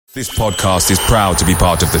This podcast is proud to be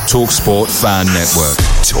part of the TalkSport Fan Network.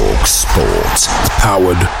 TalkSport.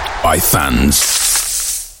 Powered by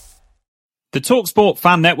fans. The TalkSport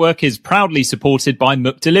Fan Network is proudly supported by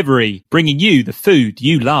McDelivery, bringing you the food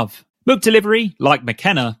you love. McDelivery, like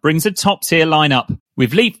McKenna, brings a top-tier lineup.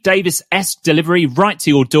 With Leif Davis-esque delivery right to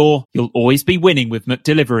your door, you'll always be winning with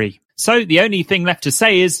McDelivery. So the only thing left to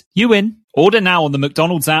say is, you win. Order now on the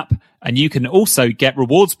McDonald's app, and you can also get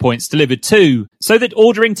rewards points delivered too, so that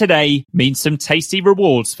ordering today means some tasty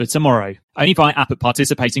rewards for tomorrow. Only via app at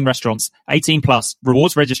participating restaurants. 18 plus.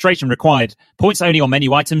 Rewards registration required. Points only on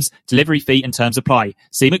menu items. Delivery fee and terms apply.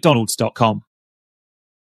 See mcdonalds.com.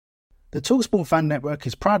 The TalkSport Fan Network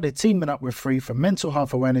is proudly teaming up with Free for Mental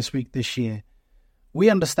Health Awareness Week this year. We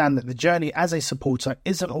understand that the journey as a supporter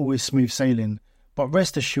isn't always smooth sailing, but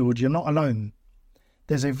rest assured you're not alone.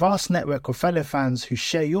 There's a vast network of fellow fans who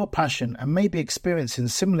share your passion and may be experiencing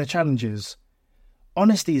similar challenges.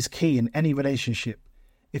 Honesty is key in any relationship.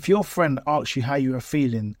 If your friend asks you how you are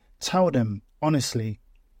feeling, tell them honestly.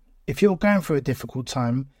 If you're going through a difficult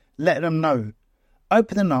time, let them know.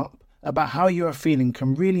 Opening up about how you are feeling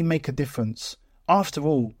can really make a difference. After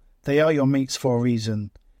all, they are your mates for a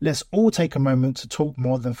reason. Let's all take a moment to talk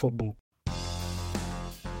more than football.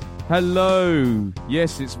 Hello.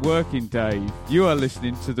 Yes, it's working, Dave. You are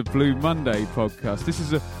listening to the Blue Monday podcast. This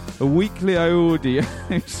is a weekly audio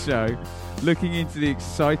show looking into the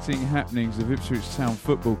exciting happenings of Ipswich Town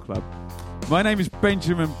Football Club. My name is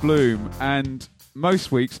Benjamin Bloom, and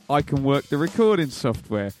most weeks I can work the recording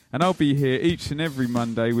software, and I'll be here each and every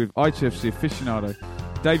Monday with ITFC aficionado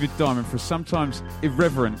David Diamond for a sometimes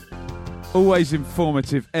irreverent, always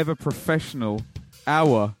informative, ever professional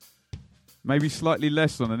hour. Maybe slightly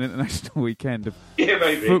less on an international weekend of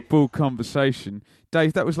football conversation.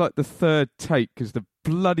 Dave, that was like the third take because the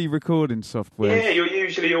bloody recording software. Yeah, you're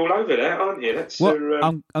usually all over that, aren't you? That's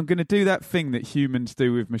I'm going to do that thing that humans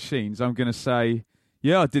do with machines. I'm going to say,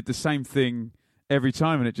 yeah, I did the same thing every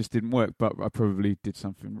time and it just didn't work, but I probably did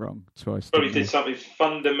something wrong twice. Probably did something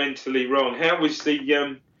fundamentally wrong. How was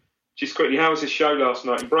the... Just quickly, how was the show last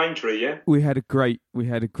night in Braintree? Yeah, we had a great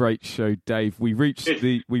show, Dave. We reached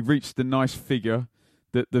the nice figure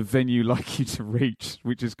that the venue like you to reach,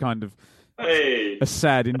 which is kind of a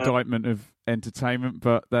sad indictment of entertainment,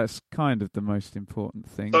 but that's kind of the most important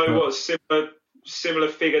thing. So, what similar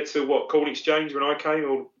figure to what Corn Exchange when I came,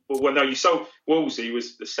 or well, no, you sold Wolsey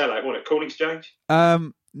was the sellout, wasn't it? Corn Exchange.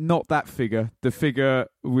 Not that figure. The figure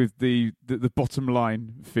with the bottom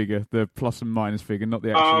line figure, the plus and minus figure, not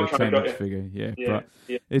the actual attendance figure. Yeah.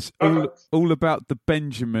 It's all about the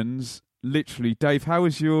Benjamins. Literally, Dave. How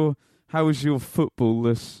was your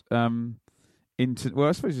football-less? Well,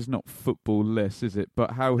 I suppose it's not football-less, is it?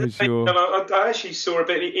 But how has your? I actually saw a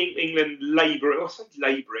bit of England labouring. I said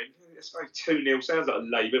labouring. I suppose 2-0 sounds like a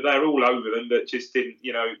labour. They're all over them, but just didn't.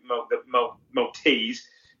 The Maltese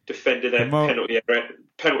defended their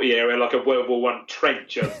penalty area like a World War One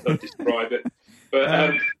trench. I'd describe it.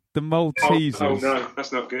 But the Maltesers. Oh no,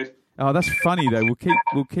 that's not good. Oh, that's funny though.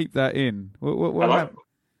 We'll keep that in. What Hello? happened?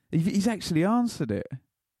 He's actually answered it.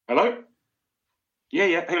 Hello.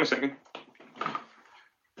 Yeah. Hang on a second.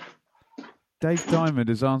 Dave Diamond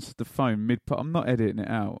has answered the phone mid-part. I'm not editing it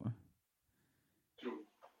out.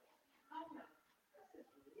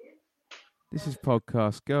 This is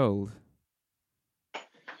podcast gold.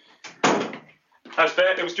 That's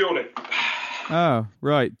fair. It was Jordan. Oh,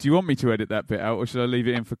 right. Do you want me to edit that bit out, or should I leave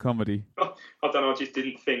it in for comedy? I don't know. I just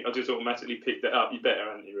didn't think. I just automatically picked it up. You better,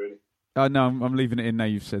 haven't you, really? Oh, no, I'm leaving it in now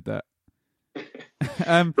you've said that.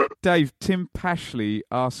 Dave, Tim Pashley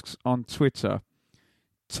asks on Twitter,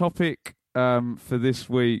 topic for this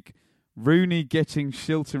week, Rooney getting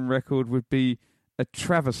Shilton record would be a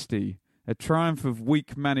travesty, a triumph of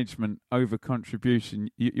weak management over contribution.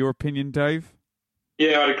 Your opinion, Dave?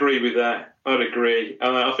 Yeah, I'd agree with that. I'd agree.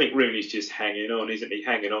 I think Rooney's just hanging on, isn't he?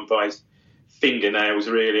 Hanging on by his fingernails,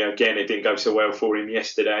 really. Again, it didn't go so well for him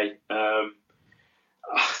yesterday. I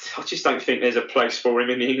just don't think there's a place for him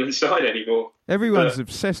in the England side anymore. Everyone's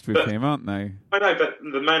obsessed with him, aren't they? I know, but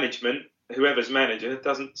the management, whoever's manager,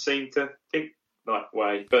 doesn't seem to think that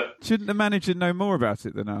way. But shouldn't the manager know more about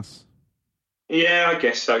it than us? Yeah, I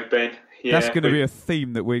guess so, Ben. Yeah, that's going to be a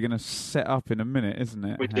theme that we're going to set up in a minute, isn't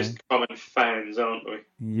it? We're just common fans, aren't we?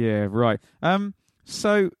 Yeah, right.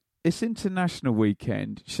 So it's international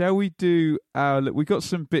weekend. Shall we do our? Look, we got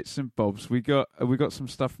some bits and bobs. We got some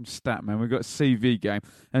stuff from Statman. We got a CV game,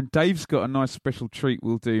 and Dave's got a nice special treat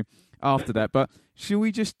we'll do after that. But shall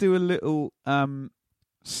we just do a little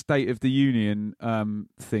State of the Union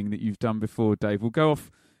thing that you've done before, Dave? We'll go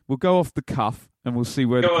off the cuff, and we'll see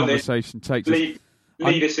where the conversation takes us.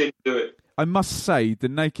 Lead us into it. I must say, the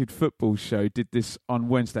Naked Football Show did this on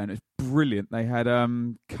Wednesday, and it's brilliant. They had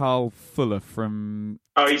Carl Fuller from...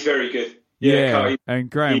 Oh, he's very good. Yeah, Carl, and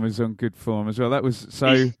Graham was on good form as well. That was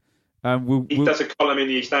so... He does a column in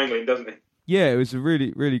the East Anglian, doesn't he? Yeah, it was a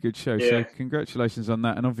really, really good show. Yeah. So congratulations on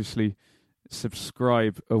that, and obviously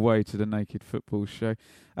subscribe away to the Naked Football Show.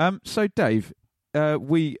 So, Dave,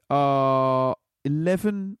 we are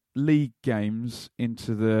 11 league games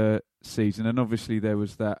into the season, and obviously there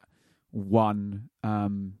was that one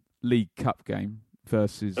League Cup game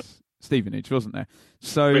versus Stevenage, wasn't there?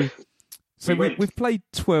 So we've played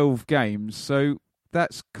 12 games, so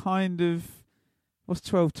that's kind of... What's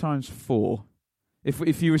 12 times 4?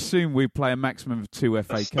 If you assume we play a maximum of 2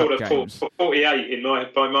 FA Cup games, 48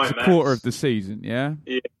 by my maths. A quarter of the season, yeah.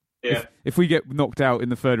 Yeah. If we get knocked out in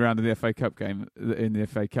the third round of the FA Cup game in the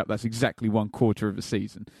FA Cup, that's exactly 1/4 of the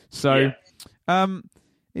season. So,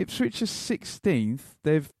 Ipswich is 16th.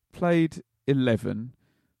 They've played 11,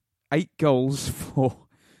 8 goals for,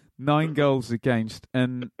 9 goals against,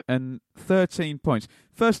 and 13 points.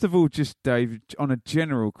 First of all, just Dave, on a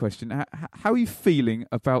general question, how are you feeling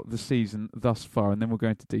about the season thus far? And then we'll go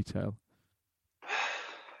into detail.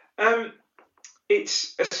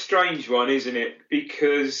 It's a strange one, isn't it?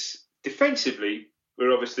 Because defensively,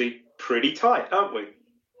 we're obviously pretty tight, aren't we?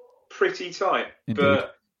 Pretty tight. Indeed.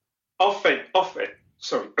 But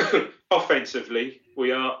offensively,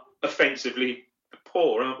 we are offensively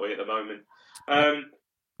poor, aren't we, at the moment?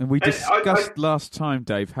 And we discussed last time,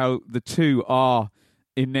 Dave, how the two are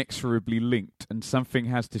inexorably linked and something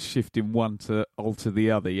has to shift in one to alter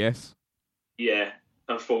the other, yes? Yeah,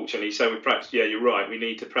 unfortunately. So you're right. We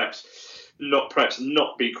need to perhaps not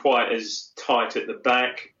be quite as tight at the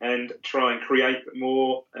back and try and create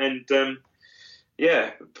more and,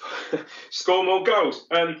 score more goals.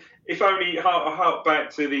 If only hark back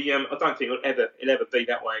to the, I don't think it'll ever be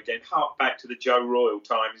that way again, hark back to the Joe Royal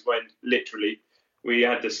times when literally we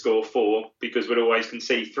had to score 4 because we'd always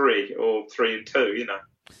concede 3 or 3 and 2, you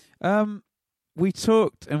know. We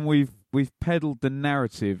talked and we've peddled the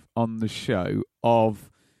narrative on the show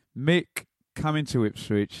of Mick coming to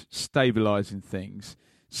Ipswich, stabilising things,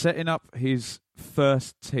 setting up his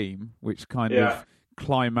first team, which kind of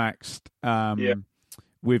climaxed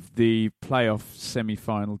with the playoff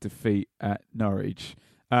semi-final defeat at Norwich,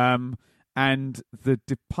 and the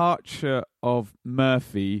departure of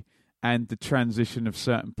Murphy and the transition of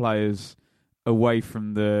certain players away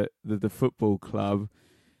from the football club.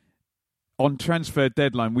 On transfer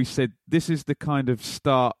deadline, we said this is the kind of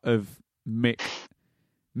start of Mick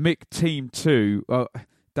Team 2. Well,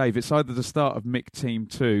 Dave, it's either the start of Mick Team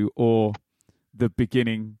 2 or the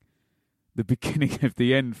beginning of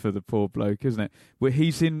the end for the poor bloke, isn't it? Where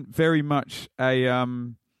he's in very much a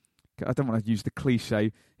I don't want to use the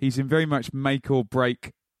cliche. He's in very much make or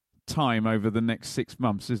break time over the next 6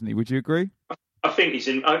 months, isn't he? Would you agree? I think he's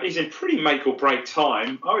in pretty make or break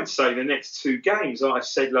time. I would say the next 2 games, like I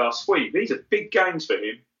said last week, these are big games for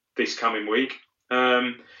him this coming week.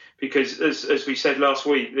 Because as we said last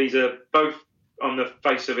week, these are both on the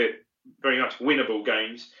face of it very much winnable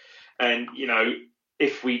games. And, you know,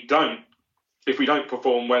 if we don't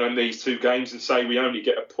perform well in these 2 games and say we only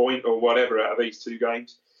get a point or whatever out of these 2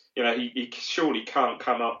 games, you know, he surely can't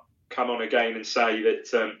come on again and say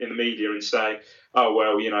that in the media and say, oh,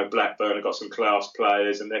 well, you know, Blackburn have got some class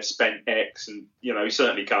players and they've spent X. And, you know, he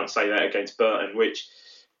certainly can't say that against Burton, which,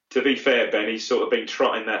 to be fair, Ben, he's sort of been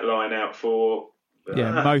trotting that line out for...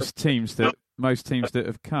 most teams that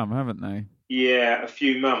have come, haven't they? Yeah, a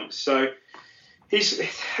few months. So he's,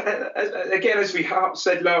 again, as we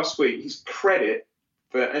said last week, his credit,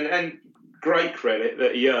 and great credit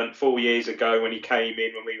that he earned 4 years ago when he came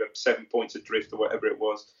in when we were 7 points adrift or whatever it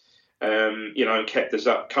was, you know, and kept us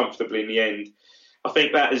up comfortably in the end. I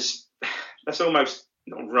think that's almost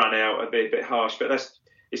not run out, a bit harsh, but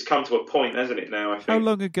it's come to a point, hasn't it, now, I think. How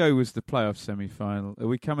long ago was the playoff semi-final? Are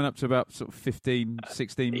we coming up to about sort of 15,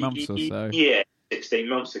 16 months or so? Yeah, 16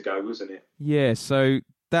 months ago, wasn't it? Yeah, so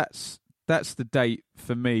that's the date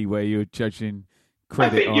for me where you're judging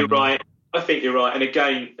credit. I think you're right. And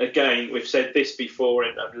again, we've said this before,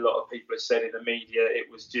 and a lot of people have said in the media,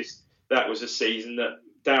 that was a season that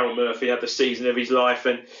Daryl Murphy had the season of his life,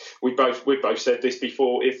 and we both said this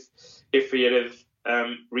before. If he had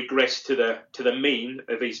regressed to the mean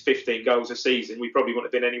of his 15 goals a season, we probably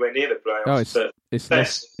wouldn't have been anywhere near the playoffs. Oh,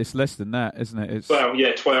 it's less than that, isn't it?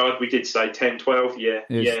 12. We did say 10, 12. Yeah,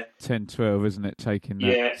 10, 12, isn't it? Taking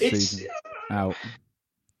that season out.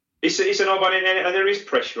 It's an odd one, and there is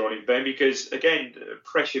pressure on him, Ben, because again,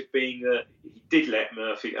 pressure being that he did let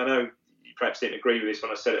Murphy. I know you perhaps didn't agree with this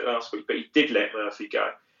when I said it last week, but he did let Murphy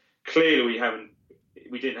go. Clearly, we haven't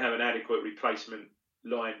we didn't have an adequate replacement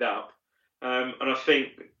lined up, and I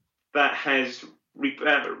think that has, like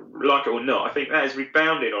it or not, I think that has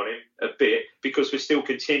rebounded on him a bit because we're still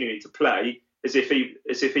continuing to play as if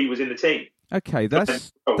he was in the team. Okay,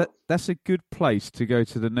 that's a good place to go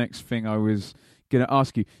to the next thing I was going to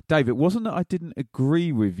ask you. Dave, it wasn't that I didn't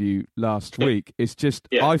agree with you last week. It's just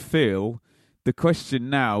I feel the question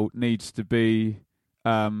now needs to be,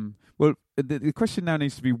 the question now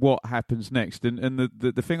needs to be what happens next. And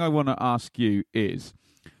the thing I want to ask you is,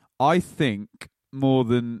 I think more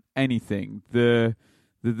than anything, the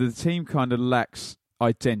team kind of lacks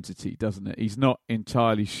identity, doesn't it? He's not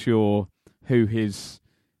entirely sure who his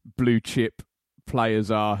blue chip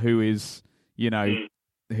players are, who his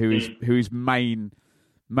main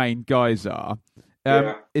guys are.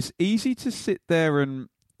 It's easy to sit there and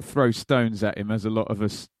throw stones at him, as a lot of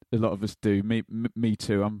us do. Me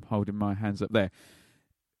too. I'm holding my hands up there.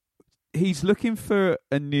 He's looking for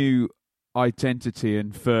a new identity,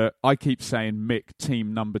 and I keep saying Mick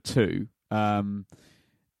team number 2.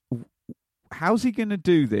 How's he going to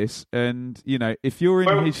do this? And if you're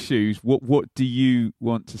in his shoes, what do you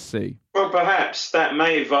want to see? Well, perhaps that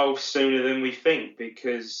may evolve sooner than we think,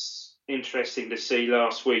 because interesting to see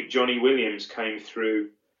last week, Johnny Williams came through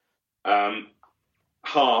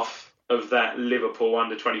half of that Liverpool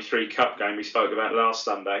under-23 Cup game we spoke about last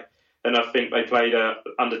Sunday. And I think they played a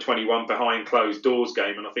under-21 behind closed doors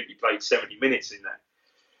game, and I think he played 70 minutes in that.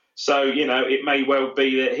 So, it may well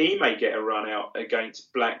be that he may get a run out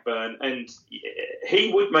against Blackburn, and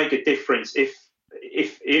he would make a difference if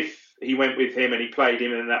he went with him and he played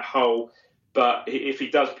him in that hole. But if he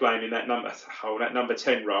does play him in that number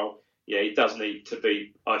 10 role, he does need to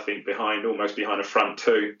be, I think, almost behind a front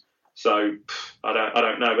two. So I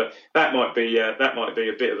don't know, but that might be a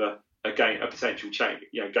bit of a potential change,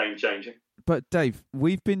 game changer. But Dave,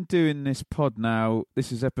 we've been doing this pod now.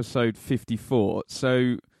 This is episode 54,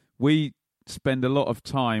 so we spend a lot of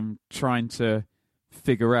time trying to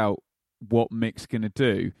figure out what Mick's going to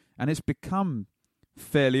do, and it's become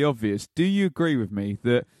fairly obvious. Do you agree with me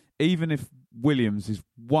that even if Williams is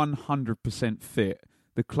 100% fit,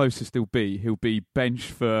 the closest he'll be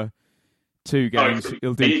benched for 2 games.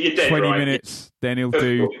 He'll do 20 minutes, then he'll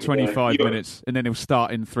do 25 minutes, and then he'll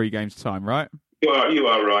start in 3 games' time, right? You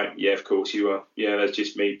are right. Yeah, of course you are. Yeah, that's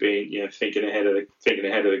just me being thinking ahead of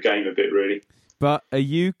the game a bit, really. But are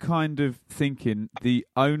you kind of thinking the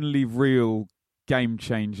only real game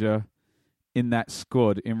changer in that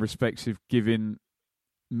squad, in respect of giving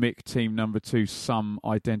Mick team number 2 some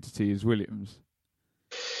identity, is Williams?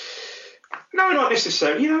 No, not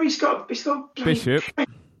necessarily. He's got Bishop.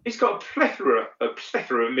 He's got a plethora of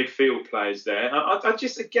midfield players there. I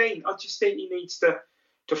just think he needs to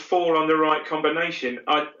fall on the right combination.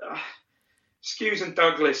 Skews and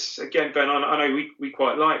Douglas again, Ben. I know we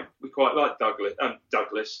quite like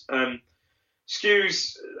Douglas.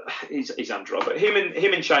 Skews, he's under, but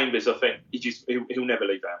him and Chambers, I think he'll never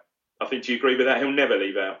leave out. I think, do you agree with that? He'll never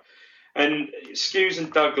leave out. And Skews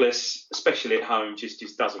and Douglas, especially at home,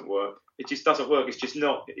 just doesn't work. It just doesn't work. It's just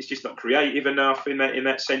not creative enough in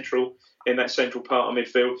that central part of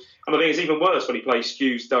midfield. And I think it's even worse when he plays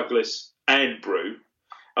Skews, Douglas, and Brew.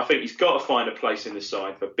 I think he's got to find a place in the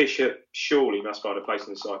side for Bishop. Surely he must find a place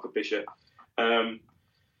in the side for Bishop.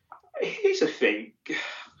 Here's the thing: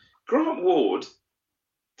 Grant Ward,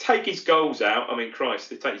 take his goals out. I mean, Christ,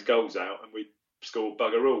 they take his goals out and we score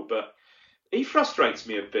bugger all. But he frustrates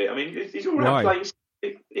me a bit. I mean, he's all right playing.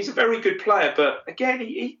 He's a very good player, but again,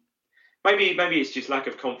 he maybe it's just lack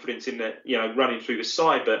of confidence in the running through the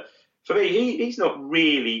side. But for me, he's not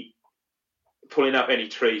really pulling up any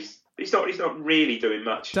trees. He's not really doing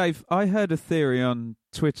much. Dave, I heard a theory on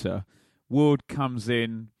Twitter. Ward comes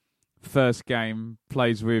in, first game,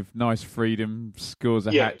 plays with nice freedom, scores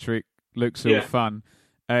a hat-trick, looks all fun.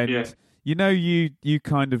 And you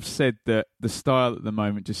kind of said that the style at the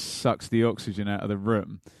moment just sucks the oxygen out of the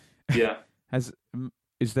room. Yeah.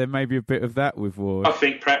 Is there maybe a bit of that with Ward? I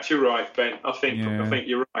think perhaps you're right, Ben. I think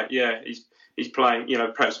you're right. Yeah, he's playing,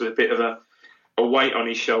 perhaps with a bit of a weight on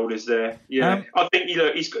his shoulders there. Yeah, I think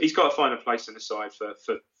he's got to find a place in the side for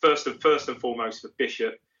first and foremost for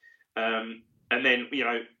Bishop, and then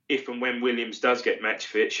if and when Williams does get match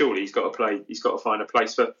fit, surely he's got to find a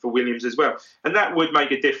place for Williams as well, and that would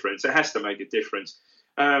make a difference. It has to make a difference.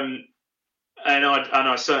 And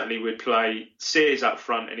I certainly would play Sears up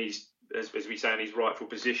front, and he's as we say in his rightful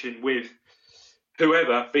position with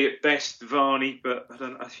whoever, be it Best, Varney, but I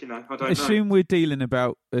don't know. Assume we're dealing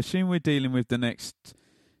with the next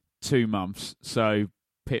 2 months. So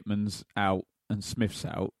Pittman's out and Smith's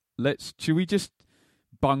out. Should we just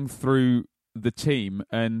bung through the team?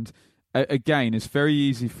 And again, it's very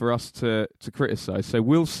easy for us to criticise. So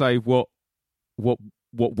we'll say what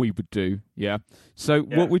we would do. Yeah. So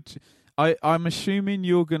what would I'm assuming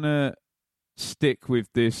you're gonna stick with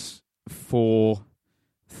this 4-3-2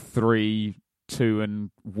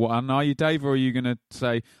 and 1, are you, Dave? Or are you gonna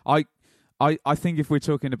say I think if we're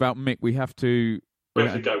talking about Mick, we have to go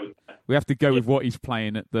with that. We have to go with what he's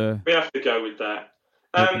playing at the. We have to go with that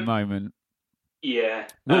at the moment. Yeah.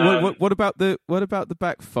 What about the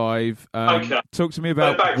back five? Okay. Talk to me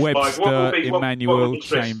about Webster, Emmanuel,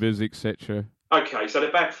 Chambers, etc. Okay, so the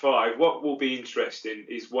back five. What will be interesting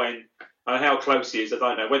is when how close he is. I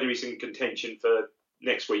don't know whether he's in contention for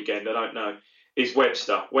next weekend. I don't know. Is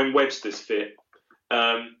Webster when Webster's fit?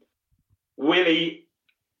 Will he?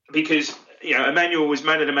 Because Emmanuel was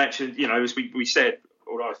man of the match, and as we said,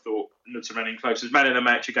 or I thought, Nuts running close, was man of the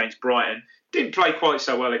match against Brighton. Didn't play quite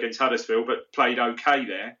so well against Huddersfield, but played okay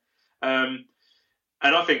there. And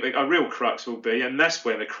I think a real crux will be, and that's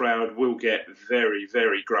where the crowd will get very,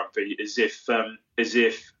 very grumpy, as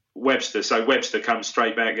if Webster. So Webster comes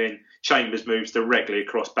straight back in. Chambers moves directly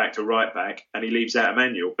across back to right back, and he leaves out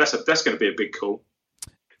Emmanuel. That's going to be a big call.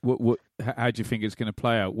 How do you think it's going to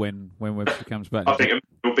play out when Webster comes back? I think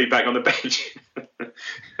he'll be back on the bench.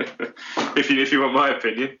 if you want my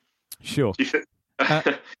opinion, sure.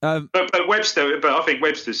 But Webster, I think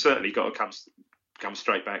Webster's certainly got to come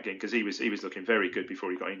straight back in because he was looking very good before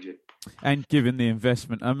he got injured. And given the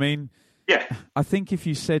investment, I mean, yeah, I think if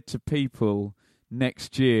you said to people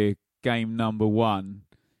next year, game number 1,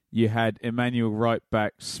 you had Emmanuel right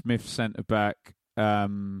back, Smith centre back,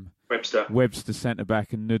 Webster centre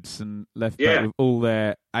back, and Knudsen left back with all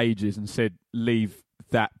their ages, and said leave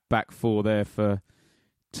that back 4 there for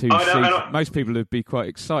 2 seasons. Most people would be quite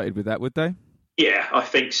excited with that, would they? Yeah, I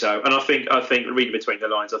think so, and I think reading between the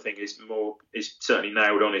lines, I think is certainly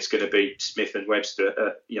nailed on. It's going to be Smith and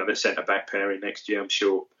Webster, the centre back pairing next year.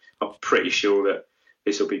 I'm pretty sure that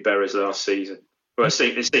this will be better as last season. Well, it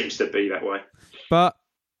seems to be that way. But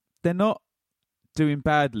they're not doing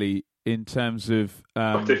badly in terms of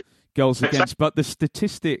goals against. But the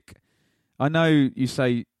statistic, I know you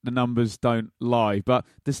say the numbers don't lie, but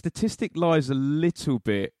the statistic lies a little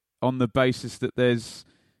bit on the basis that there's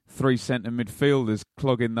 3 centre midfielders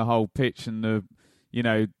clogging the whole pitch, and the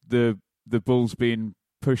ball's being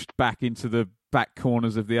pushed back into the back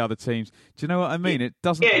corners of the other teams. Do you know what I mean? It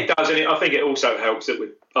doesn't. Yeah, it does, and I think it also helps that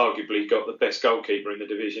we've arguably got the best goalkeeper in the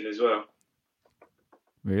division as well.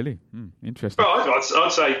 Really? Interesting. Well,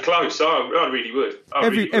 I'd say close. I really would.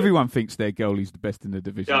 Everyone thinks their goalie's the best in the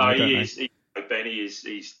division. No, he is. Benny is.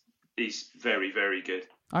 He's very, very good.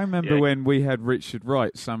 I remember when we had Richard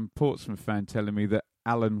Wright, some Portsmouth fan telling me that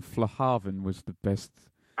Alan Flahaven was the best.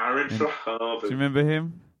 Aaron Flahaven. Do you remember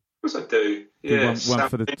him? Of course I do. Yeah, one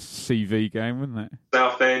for the CV game, wasn't it?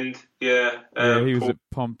 Southend. Yeah. He was at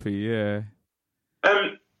Pompey. Yeah.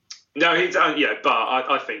 No, but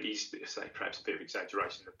I think he's perhaps a bit of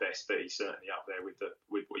exaggeration, the best, but he's certainly up there with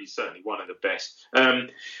he's certainly one of the best.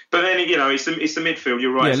 But then it's the midfield.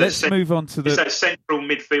 You're right. Yeah, let's move on to it's that central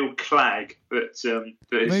midfield clag that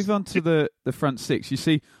move on to the front six. You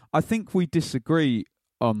see, I think we disagree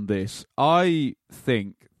on this. I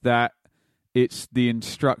think that it's the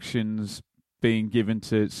instructions being given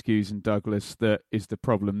to Skuse and Douglas that is the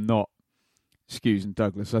problem, not Skuse and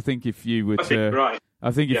Douglas. I think if you were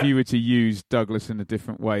if you were to use Douglas in a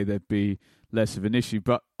different way, there'd be less of an issue.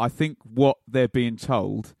 But I think what they're being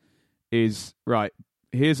told is, right,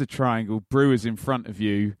 here's a triangle, Brew is in front of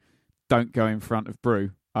you, don't go in front of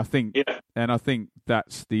Brew. I think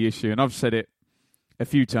that's the issue. And I've said it a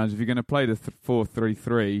few times, if you're going to play the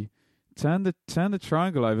 4-3-3, turn the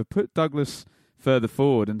triangle over, put Douglas further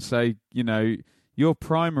forward and say, your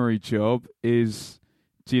primary job is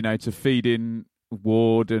to feed in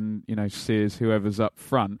Ward and Sears, whoever's up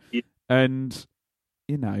front, and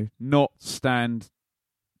not stand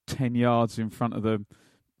 10 yards in front of the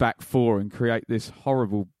back 4 and create this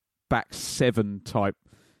horrible back 7 type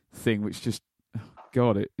thing, which just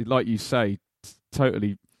it like you say,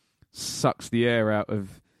 totally sucks the air out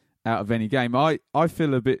of any game. I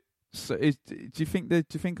feel a bit. Do you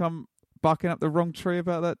think I'm barking up the wrong tree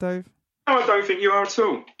about that, Dave? No, I don't think you are at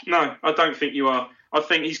all. No, I don't think you are. I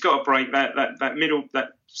think he's got to break that middle,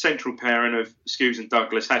 that central pairing of Skuse and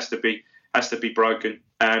Douglas has to be broken,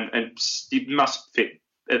 and you must fit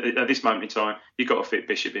at this moment in time. You've got to fit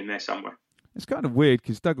Bishop in there somewhere. It's kind of weird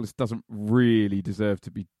because Douglas doesn't really deserve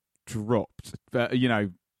to be dropped,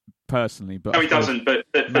 personally. But no, he doesn't. But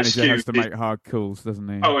manager has to make hard calls, doesn't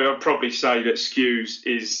he? Oh, I'd probably say that Skuse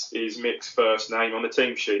is Mick's first name on the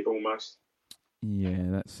team sheet almost.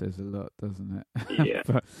 Yeah, that says a lot, doesn't it?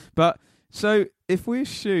 Yeah. but So if we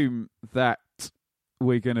assume that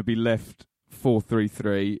we're going to be left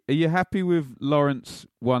 4-3-3, are you happy with Lawrence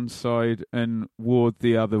one side and Ward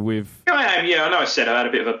the other with... I am, yeah. I know I said I had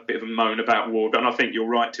a bit of a moan about Ward, and I think you're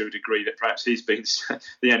right to a degree that perhaps the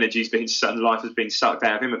energy's been, life has been sucked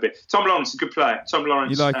out of him a bit. Tom Lawrence is a good player. Tom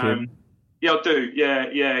Lawrence. You like him? Yeah, I do.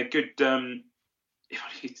 Yeah, good.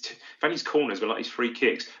 If his corners were like his free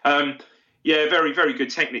kicks. Yeah, very, very good.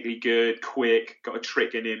 Technically good, quick, got a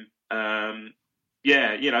trick in him.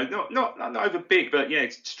 Yeah, not over big, but yeah,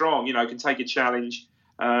 strong. Can take a challenge.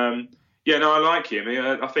 I like him.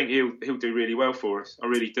 I think he'll do really well for us. I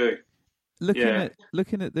really do.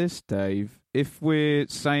 Looking at this, Dave, if we're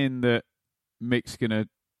saying that Mick's going to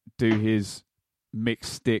do his Mick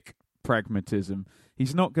stick pragmatism,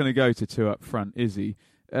 he's not going to go to 2 up front, is he?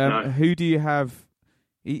 No. Who do you have?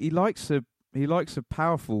 He likes a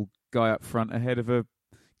powerful guy up front ahead of a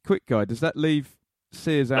quick guy. Does that leave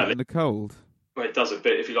Sears out in the cold? Well, it does a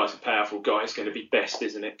bit. If he likes a powerful guy, it's going to be Best,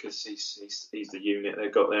 isn't it? Because he's the unit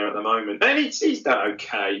they've got there at the moment, and he's done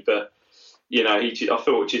okay. But I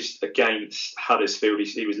thought just against Huddersfield,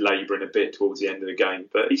 he was labouring a bit towards the end of the game,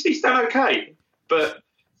 but he's done okay. But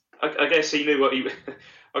I guess he knew what he.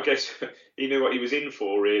 I guess he knew what he was in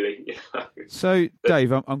for, really. So,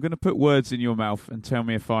 Dave, I'm going to put words in your mouth and tell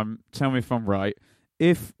me if I'm right.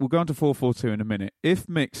 If we'll go on to 4-4-2 in a minute. If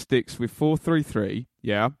Mick sticks with 4-3-3,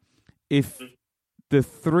 yeah. If the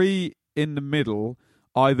 3 in the middle,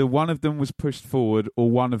 either one of them was pushed forward or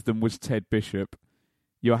one of them was Ted Bishop,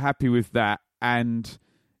 you're happy with that, and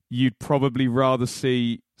you'd probably rather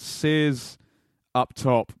see Sears up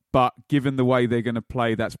top, but given the way they're going to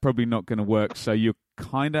play, that's probably not going to work. So you're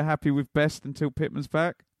kind of happy with Best until Pitman's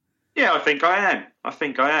back? Yeah, I think I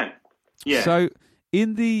am. Yeah. So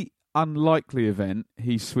in the unlikely event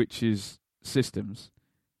he switches systems,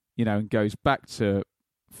 and goes back to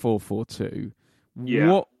 4-4-2,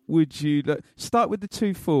 what would you... Start with the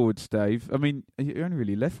 2 forwards, Dave. I mean, you're only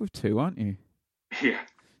really left with 2, aren't you? Yeah.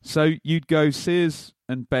 So you'd go Sears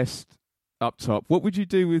and Best up top. What would you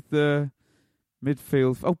do with the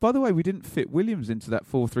midfield? Oh, by the way, we didn't fit Williams into that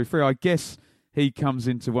 4-3-3. I guess he comes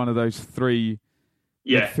into one of those 3.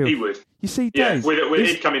 Yeah, midfield. He would. You see, Dave,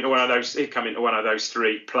 he'd come into one of those. He'd come into one of those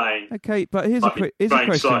 3 playing. Okay, but here's a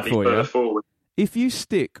question for you. Forward. If you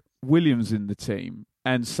stick Williams in the team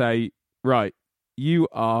and say, right, you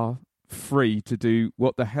are free to do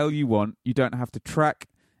what the hell you want. You don't have to track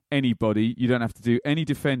anybody. You don't have to do any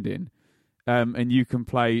defending, and you can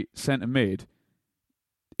play centre mid.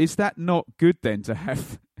 Is that not good then to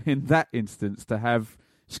have, in that instance, to have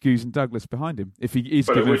Skuse and Douglas behind him if he is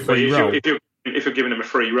given a free role? If you're giving him a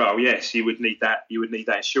free role, yes, you would need that. You would need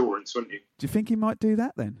that assurance, wouldn't you? Do you think he might do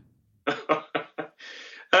that then?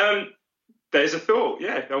 There's a thought.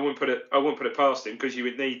 Yeah, I wouldn't put it past him, because you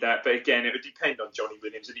would need that. But again, it would depend on Johnny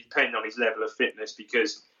Williams. It would depend on his level of fitness,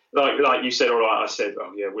 because, like you said, all right, I said,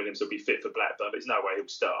 Williams will be fit for Blackburn, but there's no way he'll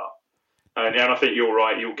start. And I think you're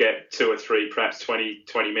right. You'll get 2 or 3, perhaps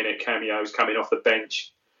 20-minute cameos coming off the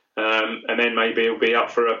bench, and then maybe he'll be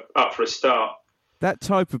up for a start. That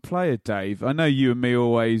type of player, Dave, I know you and me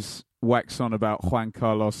always wax on about Juan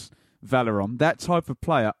Carlos Valeron. That type of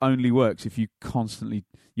player only works if you constantly,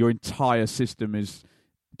 your entire system is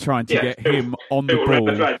trying to get him on the ball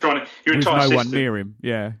with no one near him.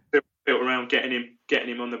 Yeah, built around getting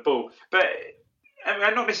him on the ball. But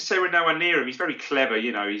not necessarily with no one near him. He's very clever.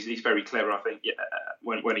 He's very clever. I think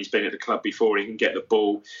when he's been at the club before, he can get the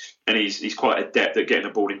ball, and he's quite adept at getting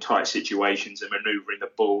the ball in tight situations and manoeuvring the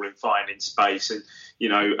ball and finding space,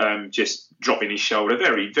 and just dropping his shoulder.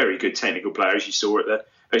 Very, very good technical player, as you saw at the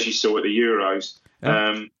Euros.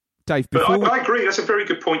 Dave, but I agree. That's a very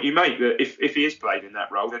good point you make. That if he is played in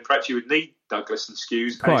that role, then perhaps you would need Douglas and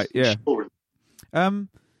Skuse. Quite, yeah.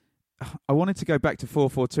 I wanted to go back to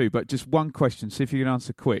 4-4-2, but just one question. See if you can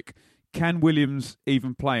answer quick. Can Williams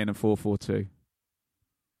even play in a 4-4-2?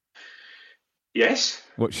 Yes.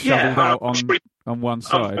 What, shoveled out on one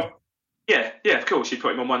side? Yeah, of course. You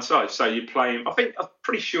put him on one side, so you play him. I'm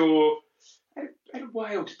pretty sure. How did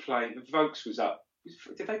Wales play? Vokes was up.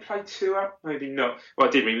 Did they play 2 up? Maybe not. Well,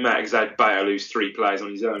 it didn't really matter because they had Bale lose 3 players on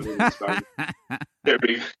his own. Didn't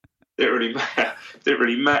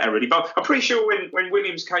really matter, really. But I'm pretty sure when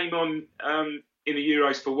Williams came on in the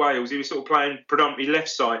Euros for Wales, he was sort of playing predominantly left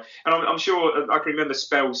side. And I'm sure I can remember the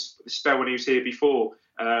spell when he was here before.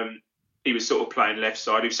 He was sort of playing left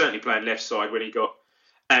side. He was certainly playing left side when he got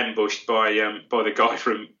ambushed by the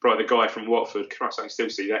guy from Watford. Christ, I can still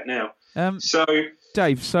see that now.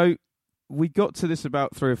 Dave, we got to this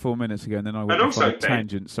about 3 or 4 minutes ago, and then I went off on a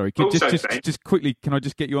tangent. Sorry, just quickly, can I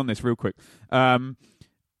just get you on this real quick?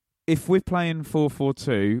 if we're playing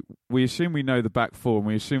 4-4-2, we assume we know the back four and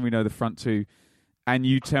we assume we know the front two, and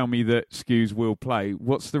you tell me that Skuse will play.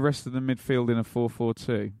 What's the rest of the midfield in a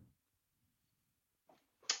 4-4-2?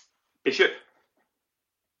 Bishop.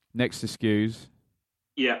 Next to Skuse.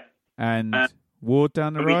 Yeah. And Ward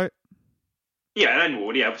down the right? Yeah, and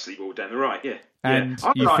Ward. Yeah, obviously Ward down the right, yeah. And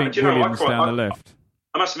you think Williams down the left?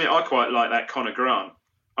 I must admit, I quite like that Conor Grant.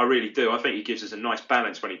 I really do. I think he gives us a nice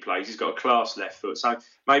balance when he plays. He's got a class left foot. So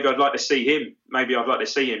maybe I'd like to see him. Maybe I'd like to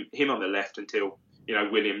see him on the left until,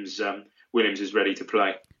 Williams is ready to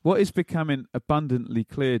play. What is becoming abundantly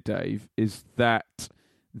clear, Dave, is that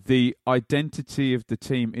the identity of the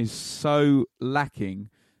team is so lacking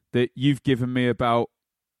that you've given me about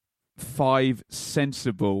 5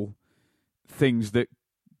 sensible things that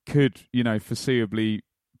could, foreseeably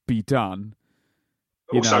be done.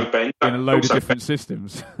 Ben, in a load of different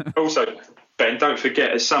systems. Also, Ben, don't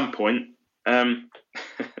forget at some point we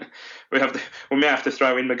may have to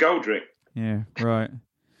throw in McGoldrick. Yeah, right.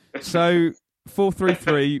 So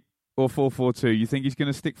 4-3-3 or 4-4-2. You think he's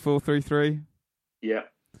going to stick 4-3-3? Yeah.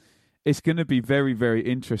 It's going to be very, very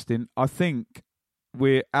interesting. I think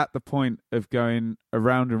we're at the point of going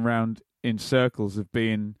around and round in circles of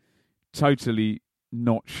being totally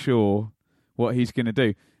not sure what he's going to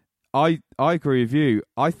do. I agree with you.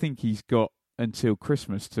 I think he's got until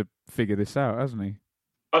Christmas to figure this out, hasn't he?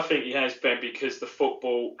 I think he has, Ben, because the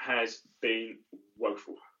football has been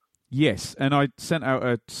woeful. Yes, and I sent out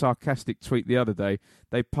a sarcastic tweet the other day.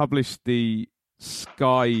 They published the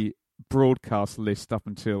Sky broadcast list up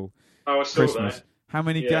until Christmas. That. How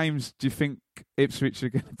many games do you think Ipswich are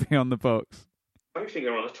going to be on the box? I don't think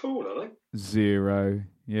they're on at all, are they? 0.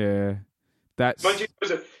 Yeah. That's... Mind you,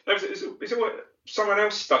 someone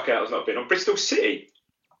else stuck out as not been on Bristol City.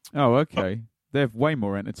 Oh, okay. They're way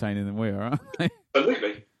more entertaining than we are, aren't they?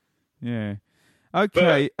 Absolutely. Yeah.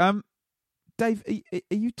 Okay. Dave,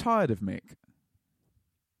 are you tired of Mick?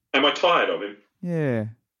 Am I tired of him? Yeah.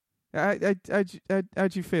 How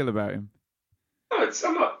do you feel about him? No,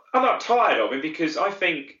 I'm not tired of him because I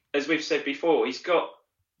think, as we've said before, he's got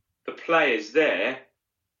the players there,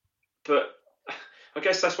 but I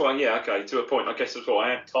guess that's why, to a point, I guess that's what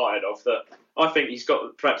I am tired of, that I think he's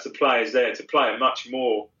got perhaps the players there to play a much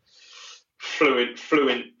more fluent,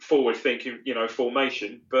 forward-thinking,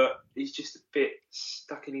 formation, but he's just a bit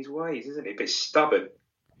stuck in his ways, isn't he? A bit stubborn.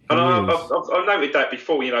 And I've noted that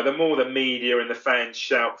before, the more the media and the fans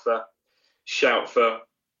shout for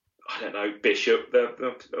I don't know, Bishop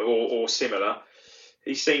or similar,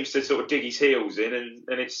 he seems to sort of dig his heels in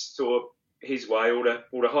and it's sort of his way or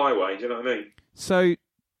the highway, do you know what I mean? So,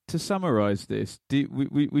 to summarise this,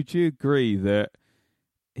 would you agree that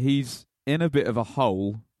he's in a bit of a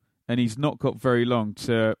hole and he's not got very long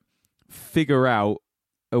to figure out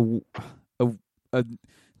a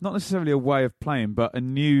not necessarily a way of playing, but a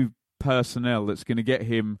new personnel that's going to get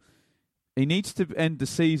him... He needs to end the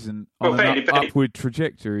season on an upward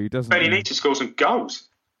trajectory, doesn't he? But he needs to score some goals.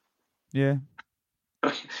 Yeah.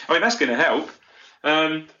 I mean, that's going to help.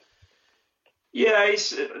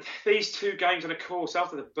 It's these 2 games on a course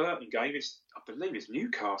after the Burton game. I believe it's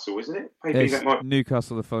Newcastle, isn't it? It's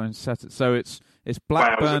Newcastle the following Saturday. So it's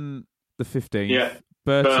Blackburn the 15th,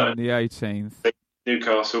 Burton the 18th.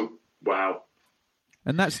 Newcastle, wow.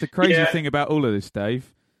 And that's the crazy thing about all of this,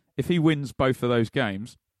 Dave. If he wins both of those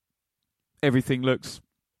games, everything looks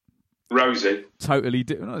rosy. Totally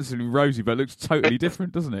not necessarily rosy, but it looks totally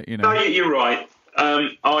different, doesn't it? No, you're right.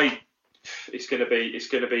 It's going to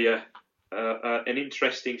be an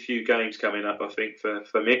interesting few games coming up, I think, for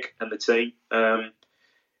Mick and the team.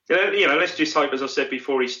 Let's just hope, as I said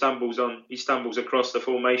before, he stumbles across the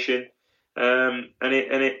formation, and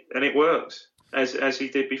it works as he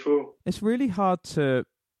did before. It's really hard to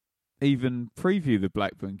even preview the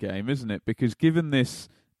Blackburn game, isn't it? Because given this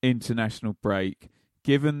international break,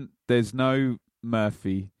 given there's no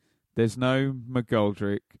Murphy, there's no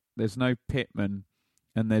McGoldrick, there's no Pittman,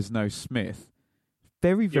 and there's no Smith.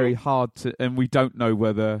 Very, very hard to, and we don't know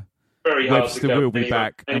whether Webster will be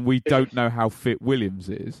back, and we don't know how fit Williams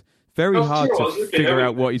is. Very hard to figure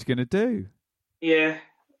out what he's going to do. Yeah.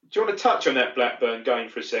 Do you want to touch on that Blackburn game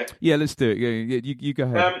for a sec? Yeah, let's do it. Yeah, you go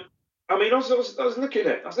ahead. I was looking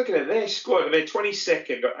at their squad. They're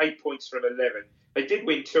 22nd, got 8 points from 11. They did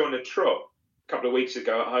win 2 on the trot a couple of weeks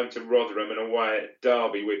ago at home to Rotherham and away at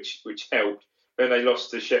Derby, which helped. Then they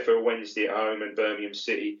lost to Sheffield Wednesday at home and Birmingham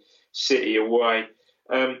City away.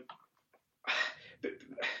 Bit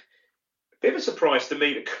of a surprise to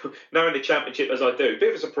me, knowing the Championship as I do. Bit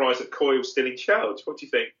of a surprise that Coyle's still in charge. What do you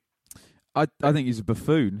think? I think he's a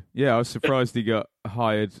buffoon. Yeah, I was surprised he got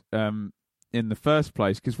hired in the first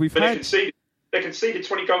place because we've had They conceded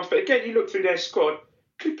 20 goals, but again, you look through their squad,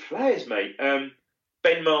 good players, mate.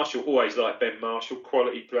 Ben Marshall, always liked Ben Marshall,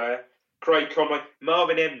 quality player. Craig Conway,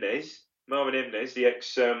 Marvin Emnes, the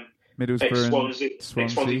ex-Swansea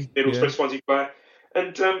Swansea player,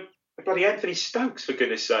 and bloody Anthony Stokes, for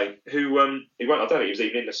goodness sake, who I don't think he was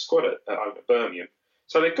even in the squad at Birmingham.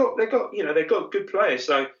 So they've got good players.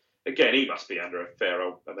 So again, he must be under a fair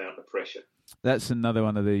old amount of pressure. That's another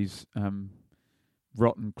one of these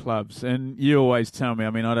rotten clubs. And you always tell me,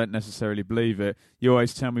 I mean, I don't necessarily believe it, you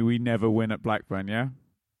always tell me we never win at Blackburn, yeah?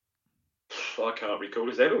 I can't recall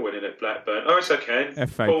us ever winning at Blackburn. Oh, it's okay.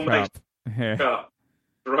 FA Cup. Yeah.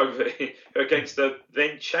 Against the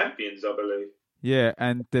then champions, I believe. Yeah,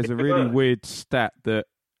 and there's a really weird stat that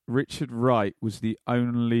Richard Wright was the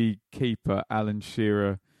only keeper Alan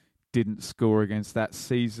Shearer didn't score against that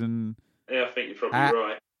season. Yeah, I think you're probably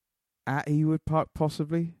right. At Ewood Park,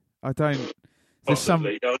 possibly? I don't...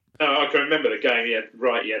 Possibly. No, I can remember the game. He had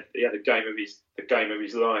the game of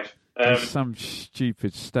his life. There's some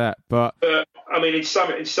stupid stat, but I mean, in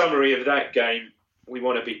summary of that game, we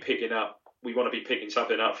want to be picking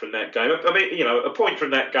something up from that game. I mean, a point from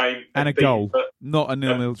that game and a goal, not a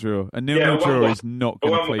 0-0 draw. A 0-0 draw is not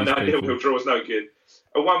going to please people. A 0-0 draw is no good.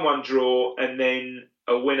 A 1-1 draw and then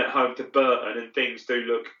a win at home to Burton, and things do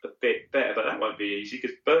look a bit better, but that won't be easy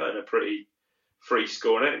because Burton are pretty free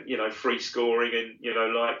scoring, and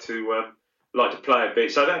like to play a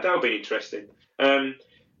bit. So that'll be interesting. But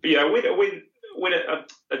yeah,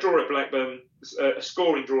 a draw at Blackburn, a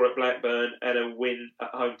scoring draw at Blackburn, and a win at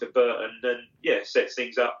home to Burton, then sets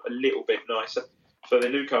things up a little bit nicer for the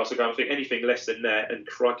Newcastle game. I think anything less than that, and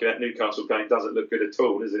crikey, that Newcastle game doesn't look good at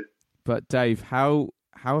all, does it? But Dave, how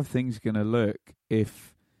are things going to look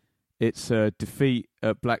if it's a defeat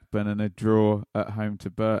at Blackburn and a draw at home to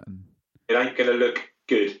Burton? It ain't going to look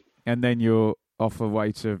good. And then you're off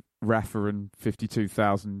away to Rafa and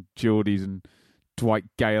 52,000 Geordies and Dwight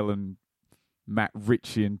Gale and Matt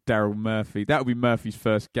Ritchie and Daryl Murphy. That would be Murphy's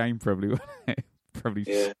first game, probably, wouldn't it? Probably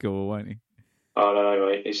score, won't he? I don't know,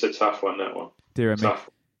 mate. It's a tough one, that one. Dear me.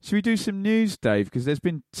 Should we do some news, Dave? Because there's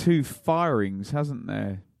been 2 firings, hasn't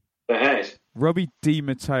there? There has. Robbie Di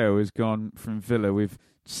Matteo has gone from Villa with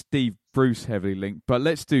Steve Bruce heavily linked. But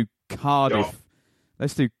let's do Cardiff. Sure.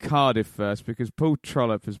 Let's do Cardiff first, because Paul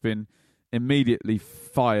Trollope has been immediately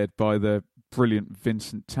fired by the brilliant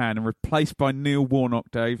Vincent Tan and replaced by Neil Warnock,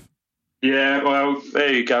 Dave. Yeah, well,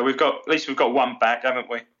 there you go. At least we've got one back, haven't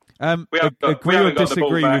we? Agree or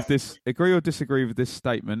disagree with this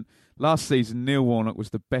statement? Last season, Neil Warnock was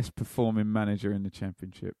the best performing manager in the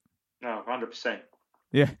Championship. No, 100%.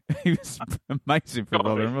 Yeah, he was amazing for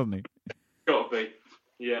Rotherham, wasn't he? Got to be,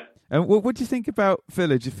 yeah. What do you think about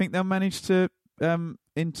Villa? Do you think they'll manage to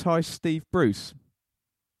entice Steve Bruce?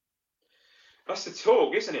 That's the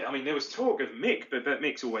talk, isn't it? I mean, there was talk of Mick, but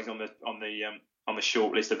Mick's always on the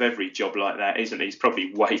short list of every job like that, isn't he? He's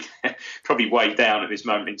probably way down at this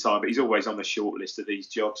moment in time, but he's always on the short list of these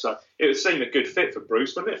jobs. So it would seem a good fit for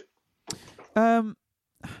Bruce, wouldn't it?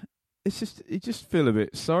 It's just, you just feel a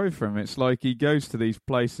bit sorry for him. It's like he goes to these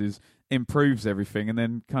places, improves everything, and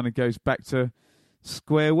then kind of goes back to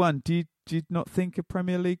square one. Do you not think a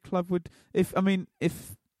Premier League club would? If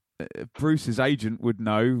Bruce's agent would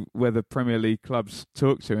know whether Premier League clubs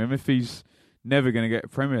talk to him, if he's never going to get a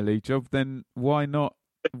Premier League job, then why not?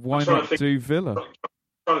 Why not do Villa? I'm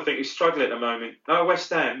trying to think. He's struggling at the moment. Oh, West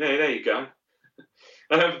Ham. There you go.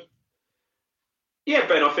 Yeah,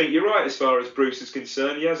 Ben, I think you're right as far as Bruce is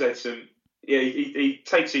concerned. He has had some. Yeah, he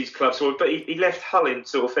takes these clubs forward, but he left Hull in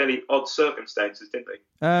sort of fairly odd circumstances, didn't he?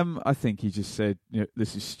 I think he just said,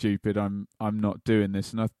 "This is stupid. I'm not doing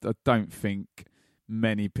this," and I don't think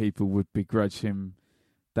many people would begrudge him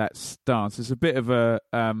that stance. It's a bit of a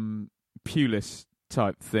Pulis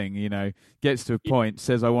type thing, gets to a point,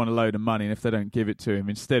 says I want a load of money, and if they don't give it to him,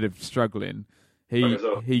 instead of struggling,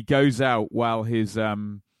 he goes out while his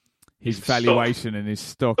valuation and his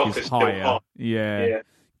stock is higher. Yeah.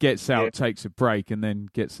 Gets out, takes a break, and then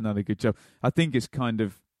gets another good job. I think it's kind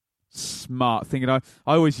of smart thinking. I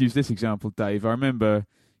always use this example, Dave. I remember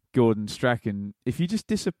Gordon Strachan. If you just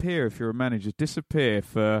disappear, if you're a manager, disappear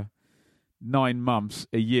for 9 months,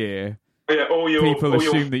 a year. Yeah, people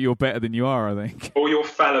assume that you're better than you are, I think. All your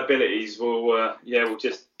fallibilities will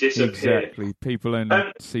just disappear. Exactly. People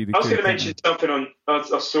only see the good. I was going to mention something I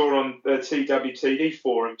saw on the TWTD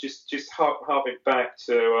forum, just harping back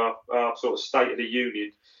to our sort of State of the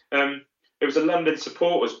Union. There was a London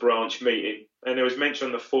supporters branch meeting, and there was mention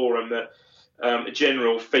on the forum that a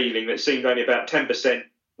general feeling that seemed only about 10%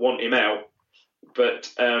 want him out, but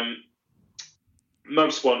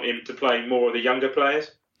most want him to play more of the younger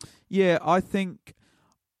players. Yeah, I think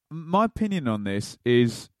my opinion on this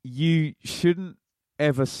is you shouldn't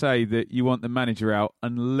ever say that you want the manager out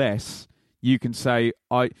unless you can say,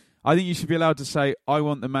 I think you should be allowed to say, I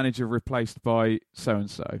want the manager replaced by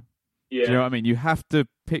so-and-so. Yeah. Do you know what I mean? You have to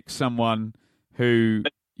pick someone who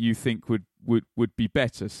you think would be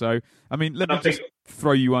better. So, I mean, let me just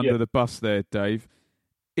throw you under the bus there, Dave.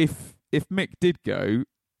 If Mick did go,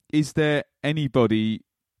 is there anybody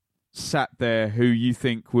sat there who you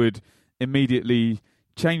think would immediately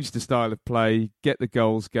change the style of play, get the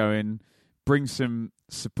goals going, bring some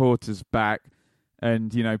supporters back,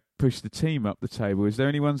 and, you know, push the team up the table? Is there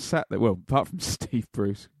anyone sat there? Well, apart from Steve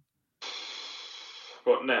Bruce.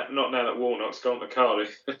 What now? Not now that Warnock's gone to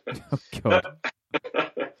Cardiff. Oh, God.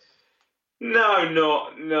 No.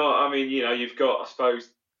 I mean, you know, you've got, I suppose,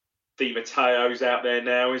 Di Matteo's out there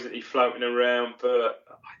now, isn't he, floating around? But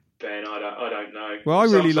Ben, I don't know. Well, I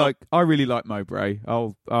really like Mowbray.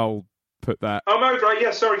 I'll put that. Oh, Mowbray.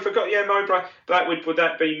 Yeah, sorry, forgot. Yeah, Mowbray. Would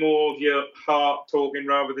that be more of your heart talking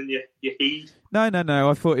rather than your heed? No.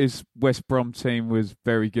 I thought his West Brom team was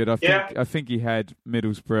very good. I think he had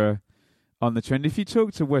Middlesbrough on the trend. If you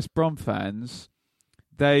talk to West Brom fans,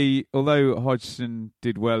 although Hodgson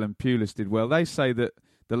did well and Pulis did well, they say that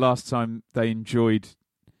the last time they enjoyed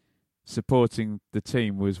supporting the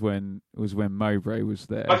team was when Mowbray was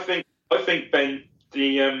there. I think Ben,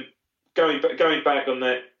 the going back on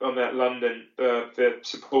that London the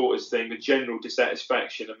supporters thing, the general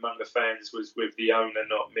dissatisfaction among the fans was with the owner,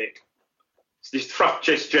 not Mick. It's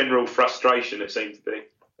just general frustration, it seems to be.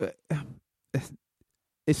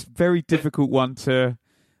 It's a very difficult one to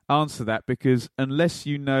answer that, because unless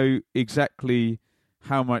you know exactly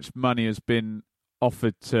how much money has been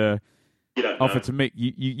offered to Mick,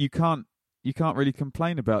 you can't really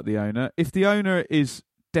complain about the owner. If the owner is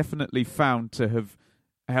definitely found to have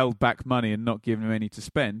held back money and not given him any to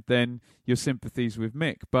spend, then your sympathies with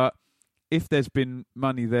Mick. But if there's been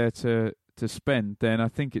money there to spend, then I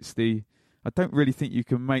think I don't really think you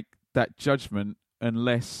can make that judgment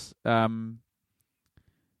unless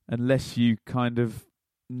you kind of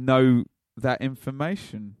know that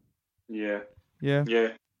information. Yeah.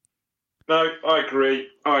 No, I agree.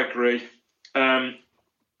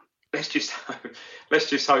 Let's just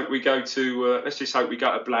hope we go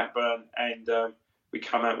to Blackburn and we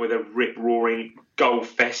come out with a rip-roaring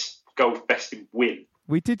goal-festive win.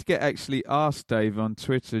 We did get actually asked, Dave, on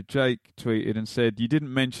Twitter. Jake tweeted and said, you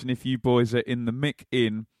didn't mention if you boys are in the Mick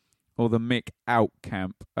in or the Mick out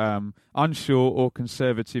camp. Unsure or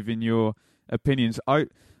conservative in your opinions. I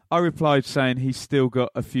replied saying he's still got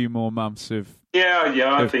a few more months of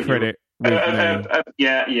I think credit. I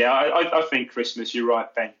think Christmas. You're right,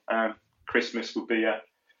 Ben. Christmas will be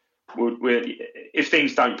if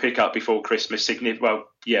things don't pick up before Christmas,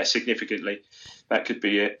 significantly, that could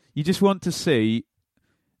be it. You just want to see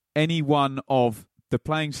any one of the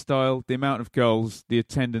playing style, the amount of goals, the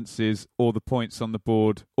attendances, or the points on the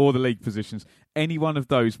board, or the league positions. Any one of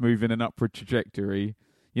those move in an upward trajectory,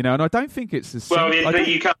 you know. And I don't think it's as simple.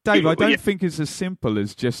 Dave, I don't think it's as simple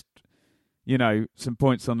as just, you know, some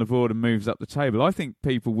points on the board and moves up the table. I think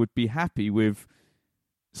people would be happy with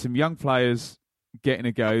some young players getting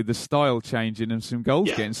a go, the style changing, and some goals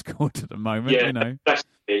getting scored at the moment. You know, that's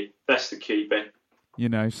the key, Ben. You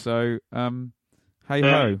know, so hey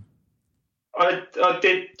ho. I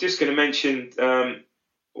did just going to mention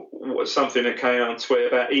something that came out on Twitter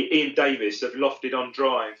about Ian Davis of Lofted on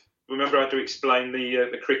Drive. Remember, I had to explain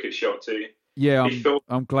the cricket shot to you. Yeah,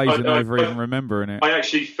 I'm glazing over even remembering it. I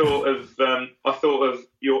actually thought of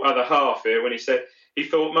your other half here when he said he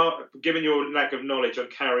thought, Mark, given your lack of knowledge on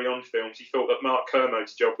Carry On films, he thought that Mark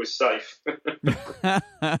Kermode's job was safe.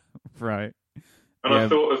 Right. And I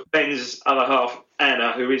thought of Ben's other half,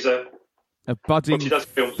 Anna, who is a budding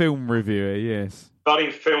film reviewer, yes.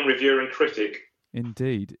 Budding film reviewer and critic.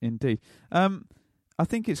 Indeed. I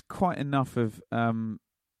think it's quite enough of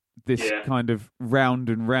this kind of round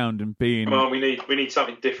and being... Come on, we need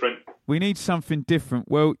something different. We need something different.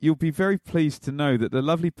 Well, you'll be very pleased to know that the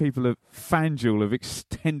lovely people at FanDuel have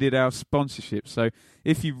extended our sponsorship. So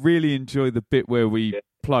if you really enjoy the bit where we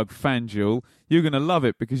plug FanDuel, you're going to love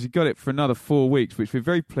it because you got it for another 4 weeks, which we're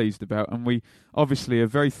very pleased about. And we obviously are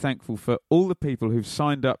very thankful for all the people who've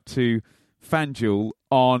signed up to FanDuel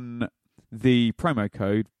on the promo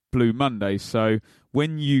code Blue Monday. So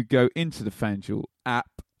when you go into the FanDuel app,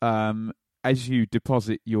 as you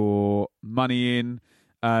deposit your money in,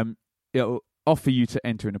 it'll offer you to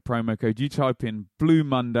enter in a promo code. You type in Blue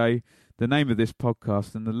Monday, the name of this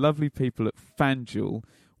podcast, and the lovely people at FanDuel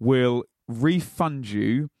will refund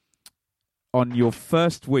you on your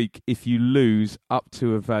first week if you lose up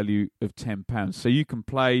to a value of £10. So you can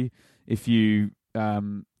play if you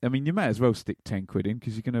I mean, you may as well stick 10 quid in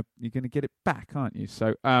because you're gonna get it back, aren't you?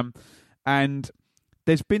 So, and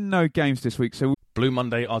there's been no games this week, so Blue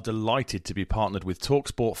Monday are delighted to be partnered with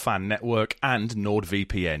TalkSport Fan Network and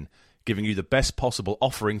NordVPN, giving you the best possible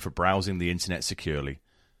offering for browsing the internet securely.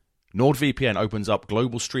 NordVPN opens up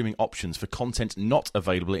global streaming options for content not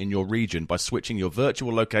available in your region by switching your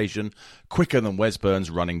virtual location quicker than Wes Burns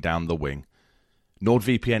running down the wing.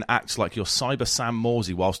 NordVPN acts like your cyber Sam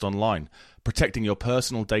Morsey whilst online, protecting your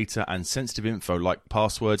personal data and sensitive info like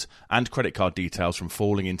passwords and credit card details from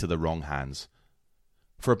falling into the wrong hands.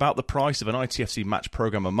 For about the price of an ITFC match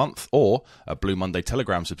programme a month or a Blue Monday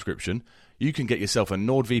Telegram subscription, you can get yourself a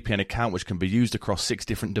NordVPN account which can be used across 6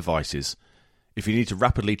 different devices. If you need to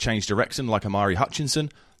rapidly change direction like Amari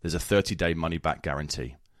Hutchinson, there's a 30-day money-back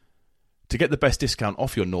guarantee. To get the best discount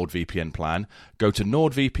off your NordVPN plan, go to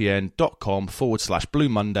nordvpn.com/Blue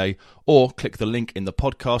Monday or click the link in the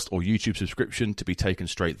podcast or YouTube subscription to be taken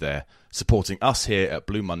straight there, supporting us here at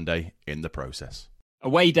Blue Monday in the process.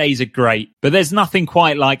 Away days are great, but there's nothing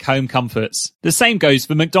quite like home comforts. The same goes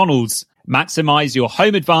for McDonald's. Maximise your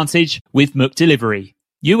home advantage with McDelivery.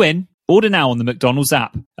 You in? Order now on the McDonald's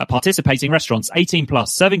app. At participating restaurants, 18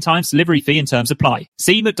 plus, serving times, delivery fee and terms apply.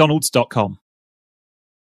 See mcdonalds.com.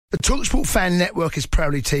 The TalkSport Fan Network is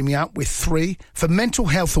proudly teaming up with 3 for Mental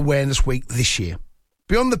Health Awareness Week this year.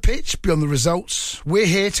 Beyond the pitch, beyond the results, we're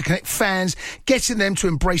here to connect fans, getting them to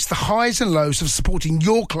embrace the highs and lows of supporting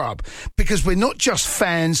your club, because we're not just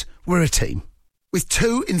fans, we're a team. With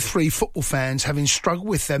 2 in 3 football fans having struggled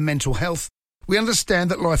with their mental health, we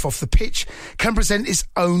understand that life off the pitch can present its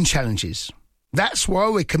own challenges. That's why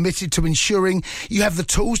we're committed to ensuring you have the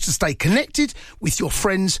tools to stay connected with your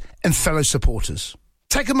friends and fellow supporters.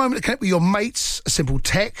 Take a moment to connect with your mates. A simple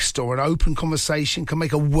text or an open conversation can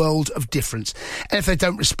make a world of difference. And if they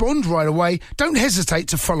don't respond right away, don't hesitate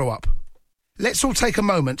to follow up. Let's all take a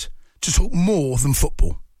moment to talk more than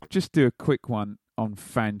football. Just do a quick one on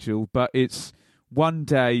FanDuel, but it's one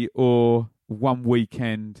day or one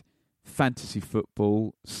weekend fantasy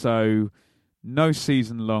football, so no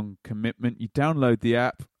season-long commitment. You download the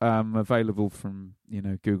app, available from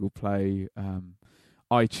Google Play,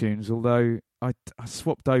 iTunes, although I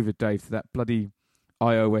swapped over, Dave, to that bloody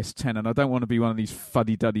iOS 10, and I don't want to be one of these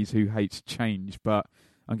fuddy-duddies who hates change, but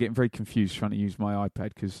I'm getting very confused trying to use my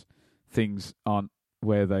iPad because things aren't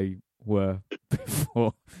where they were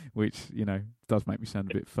before, which, does make me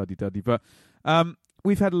sound a bit fuddy-duddy. But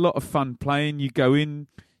we've had a lot of fun playing. You go in,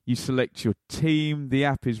 you select your team. The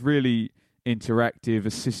app is really interactive,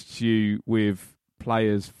 assists you with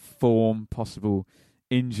players' form, possible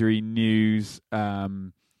injury news,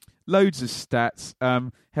 loads of stats,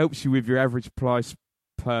 helps you with your average price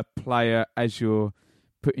per player as you're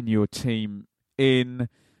putting your team in.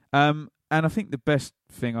 And I think the best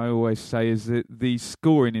thing I always say is that the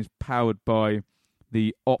scoring is powered by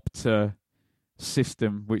the Opta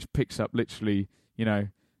system, which picks up literally,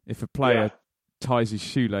 if a player ties his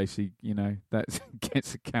shoelace, that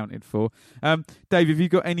gets accounted for. Dave, have you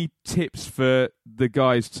got any tips for the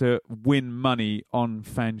guys to win money on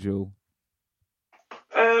FanDuel?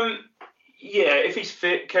 Yeah, if he's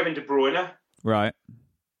fit, Kevin De Bruyne. Right.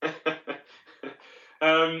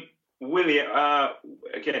 Willian,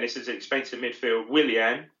 again, this is an expensive midfield.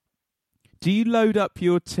 Willian. Do you load up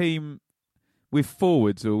your team with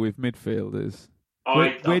forwards or with midfielders?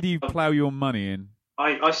 Where do you plough your money in?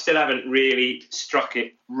 I still haven't really struck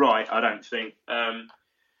it right, I don't think. I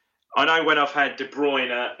know when I've had De Bruyne,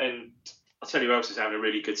 and I'll tell you who else is having a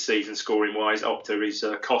really good season scoring-wise. Opta is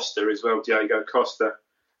Costa as well, Diego Costa.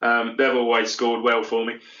 They've always scored well for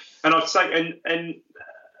me. And I'd say, and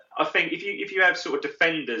I think if you have sort of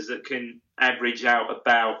defenders that can average out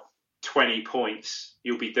about 20 points,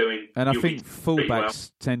 you'll be doing. And I think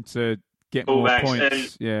fullbacks tend to get more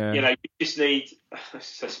points. And, you just need,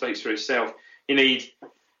 that speaks for itself, you need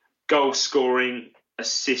goal scoring,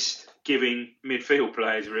 assist giving midfield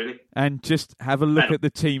players, really. And just have a look at the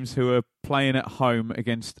teams who are playing at home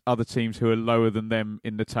against other teams who are lower than them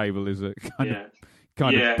in the table, is it?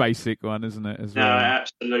 Kind of basic one, isn't it? As well.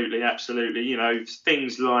 Absolutely.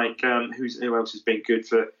 Things like who else has been good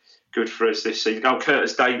for us this season?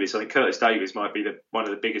 Curtis Davies. I think Curtis Davies might be one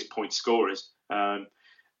of the biggest point scorers.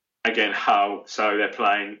 Again, Hull, so they're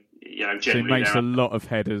playing. Generally, so he makes a lot of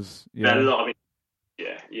headers. Yeah, a lot of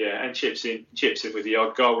and chips in with the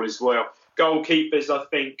odd goal as well. Goalkeepers, I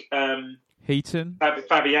think. Heaton.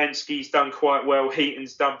 Fabianski's done quite well.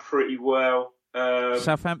 Heaton's done pretty well.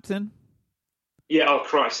 Southampton. Yeah, oh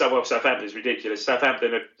Christ! Southampton's ridiculous.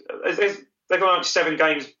 Southampton, they've gone like 7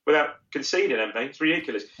 games without conceding anything. It's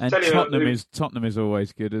ridiculous. And Tottenham is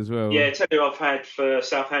always good as well. Yeah, tell you who I've had for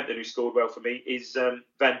Southampton who scored well for me is Van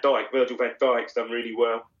Dijk. Virgil van Dijk's done really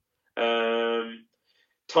well.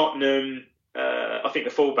 Tottenham, I think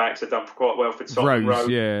the fullbacks have done quite well for Tottenham.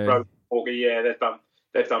 Rose, Walker,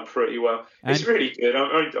 they've done pretty well. And it's really good.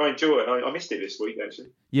 I enjoy it. I missed it this week actually.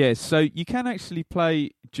 Yeah, so you can actually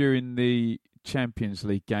play during the Champions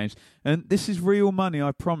League games, and this is real money.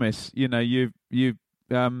 I promise. You know,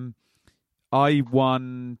 I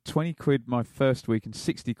won 20 quid my first week and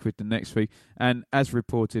 60 quid the next week, and as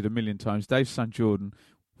reported a million times, Dave's son Jordan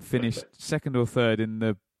finished second or third in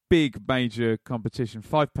the big major competition.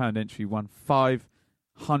 £5 entry, won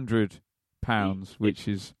 £500, which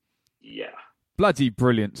is bloody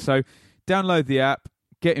brilliant. So download the app,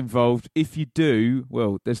 get involved. If you do,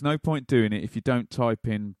 well, there's no point doing it if you don't type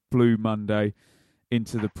in Blue Monday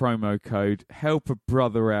into the promo code. Help a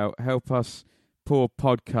brother out. Help us poor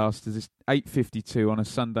podcasters. It's 8:52 on a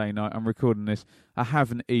Sunday night. I'm recording this. I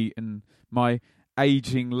haven't eaten. My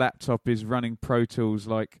aging laptop is running Pro Tools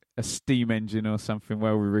like a steam engine or something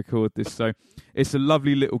while we record this. So it's a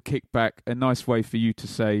lovely little kickback, a nice way for you to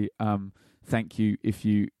say thank you if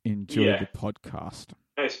you enjoy the podcast.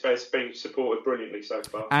 It's been supported brilliantly so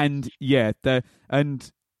far. And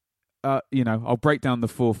I'll break down the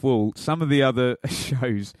fourth wall. Some of the other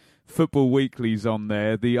shows, Football Weekly's on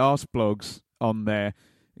there, the Arse Blogs on there,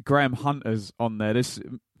 Graham Hunter's on there.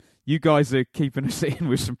 You guys are keeping us in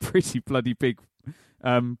with some pretty bloody big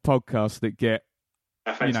podcasts that get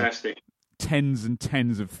fantastic, tens and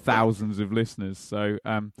tens of thousands of listeners. So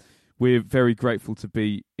we're very grateful to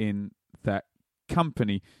be in that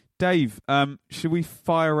company. Dave, should we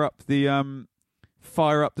fire up the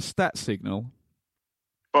stat signal?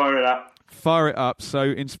 Fire it up. Fire it up. So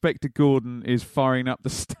Inspector Gordon is firing up the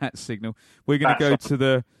stat signal. We're going to go to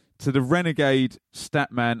the Renegade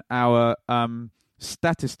Statman, our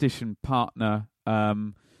statistician partner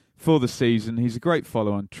for the season. He's a great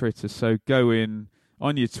follow on Twitter, so go in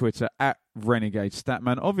on your Twitter at Renegade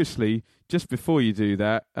Statman. Obviously, just before you do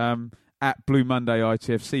that, at Blue Monday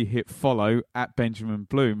ITFC, hit follow. At Benjamin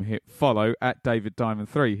Bloom, hit follow. At David Diamond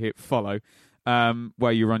 3, hit follow.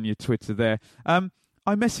 Where you're on your Twitter there.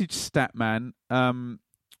 I messaged Statman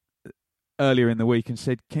earlier in the week and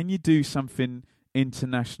said, can you do something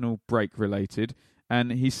international break related?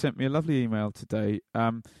 And he sent me a lovely email today.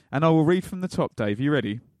 And I will read from the top, Dave. Are you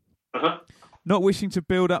ready? Uh-huh. Not wishing to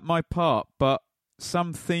build up my part, but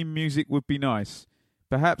some theme music would be nice.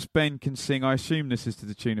 Perhaps Ben can sing. I assume this is to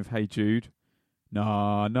the tune of Hey Jude.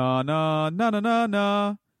 Na, na, na, na, na, na,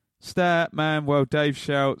 na. Statman, well, Dave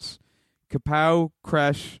shouts. Kapow,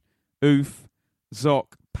 crash, oof,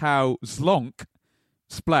 zock, pow, zlonk,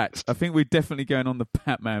 splat. I think we're definitely going on the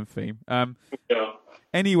Batman theme.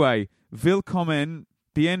 Anyway, willkommen,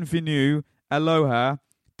 bienvenue, aloha,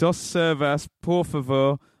 dos servas, por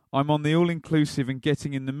favor. I'm on the all-inclusive and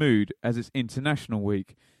getting in the mood as it's International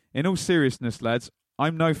Week. In all seriousness, lads,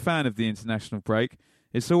 I'm no fan of the international break.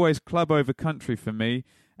 It's always club over country for me,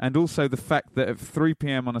 and also the fact that at 3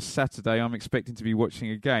 p.m. on a Saturday I'm expecting to be watching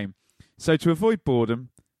a game. So to avoid boredom,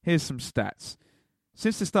 here's some stats.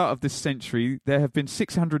 Since the start of this century, there have been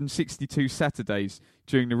 662 Saturdays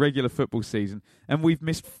during the regular football season, and we've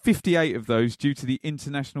missed 58 of those due to the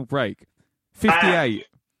international break. 58.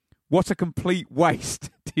 What a complete waste.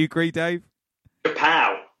 Do you agree, Dave?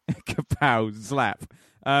 Kapow. Kapow. Zlap.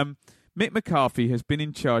 Mick McCarthy has been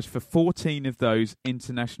in charge for 14 of those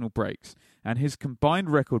international breaks, and his combined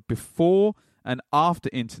record before and after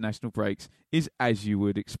international breaks is as you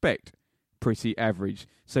would expect. Pretty average.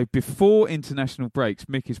 So before international breaks,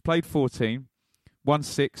 Mick has played 14, won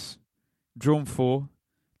 6, drawn 4,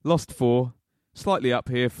 lost 4, slightly up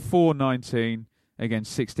here, 4-19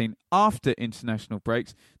 against 16. After international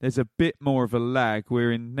breaks, there's a bit more of a lag.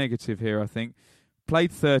 We're in negative here, I think.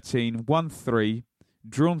 Played 13, won 3,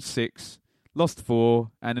 drawn 6, lost 4,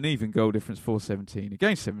 and an even goal difference, 4-17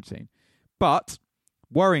 against 17. But,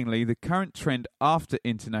 worryingly, the current trend after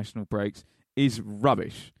international breaks is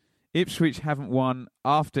rubbish. Ipswich haven't won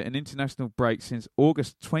after an international break since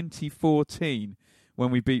August 2014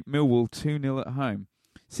 when we beat Millwall 2-0 at home.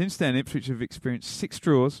 Since then, Ipswich have experienced 6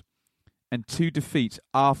 draws and 2 defeats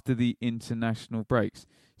after the international breaks.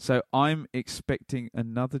 So I'm expecting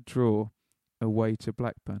another draw away to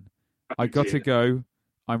Blackburn. I got to go.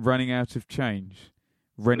 I'm running out of change.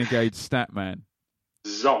 Renegade Statman.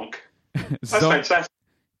 Zonk. That's Zonk. fantastic.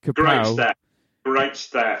 Kapow. Great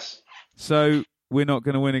stats. So we're not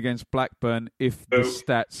going to win against Blackburn if the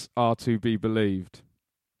stats are to be believed.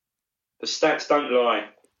 The stats don't lie.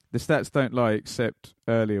 The stats don't lie, except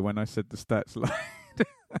earlier when I said the stats lied.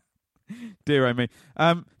 Dear oh me.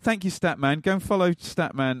 Thank you, Statman. Go and follow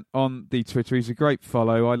Statman on the Twitter. He's a great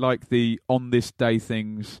follow. I like the on this day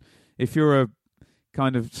things. If you're a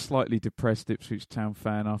kind of slightly depressed Ipswich Town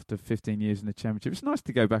fan after 15 years in the Championship, it's nice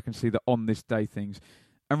to go back and see the on this day things.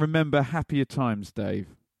 And remember happier times, Dave.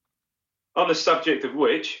 On the subject of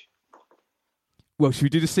which... Well, should we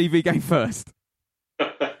do the CV game first?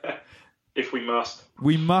 If we must.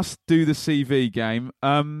 We must do the CV game.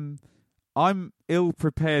 I'm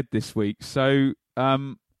ill-prepared this week, so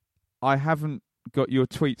I haven't got your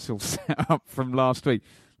tweets all set up from last week.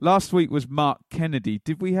 Last week was Mark Kennedy.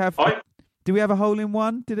 Did we have a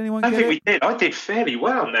hole-in-one? Did anyone get it? I think we did. I did fairly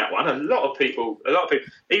well on that one. A lot of people,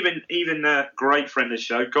 even a great friend of the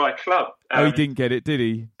show, Guy Clubb. He didn't get it, did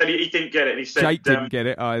he? He didn't get it. He said, Jake didn't get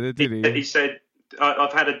it either, did he? He said,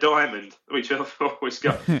 I've had a diamond, which I've always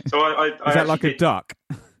got. So I Is that like a duck?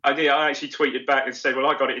 I actually tweeted back and said, well,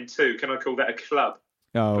 I got it in 2. Can I call that a club?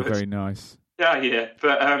 Oh, very nice. Yeah.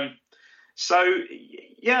 But I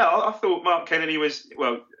thought Mark Kennedy was, it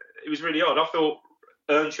was really odd. I thought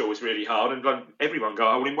Earnshaw was really hard, and everyone got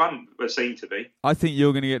a hole in one, it seemed to be. I think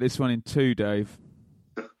you're going to get this one in 2, Dave.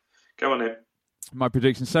 Go on then. My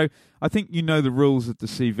prediction. So I think you know the rules of the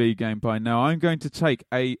CV game by now. I'm going to take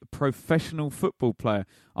a professional football player.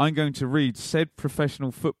 I'm going to read said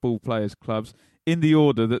professional football players' clubs in the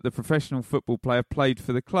order that the professional football player played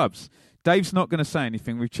for the clubs. Dave's not going to say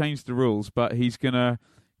anything. We've changed the rules, but he's going to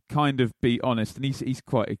kind of be honest, and he's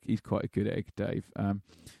quite a good egg, Dave.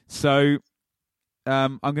 So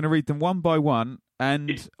I'm going to read them one by one,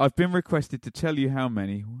 and I've been requested to tell you how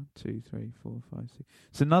many. 1, 2, 3, 4, 5, 6.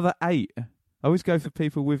 It's another 8. I always go for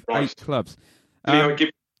people with 8 clubs.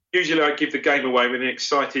 Usually I give the game away with an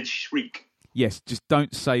excited shriek. Yes, just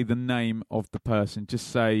don't say the name of the person.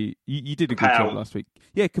 Just say, you did a good job last week.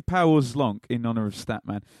 Yeah, Kapow or Zlonk in honour of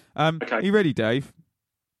Statman. Okay. Are you ready, Dave?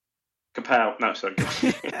 Kapow. No, sorry.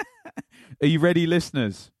 Are you ready,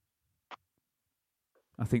 listeners?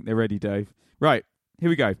 I think they're ready, Dave. Right, here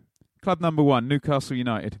we go. Club number 1, Newcastle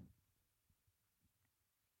United.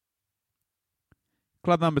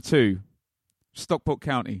 Club number 2, Stockport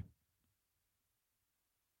County.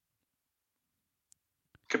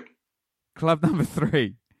 Club number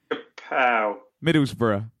 3. Kapow.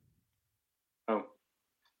 Middlesbrough. Oh.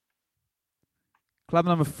 Club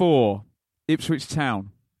number 4. Ipswich Town.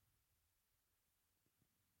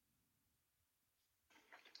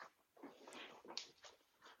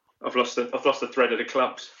 I've lost the thread of the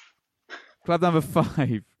clubs. Club number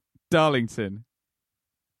 5. Darlington.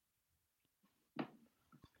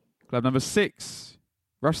 Club number 6.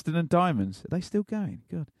 Ruston and Diamonds. Are they still going?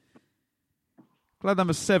 Good. Club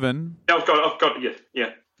number 7. Yeah, I've got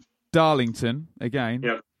yeah. Darlington, again.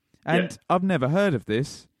 Yeah. And I've never heard of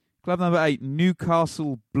this. Club number 8,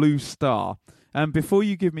 Newcastle Blue Star. And before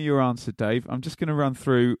you give me your answer, Dave, I'm just going to run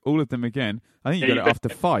through all of them again. I think you got it after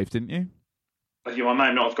 5, didn't you? I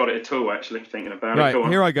may not have got it at all, actually, thinking about it. Right,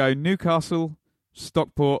 here I go. Newcastle,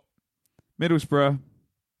 Stockport, Middlesbrough,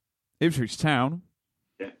 Ipswich Town,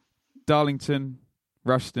 Darlington,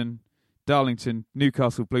 Ruston, Darlington,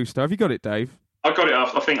 Newcastle Blue Star. Have you got it, Dave? I got it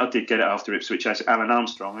after. I think I did get it after Ipswich. That's Alan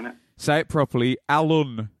Armstrong, isn't it? Say it properly.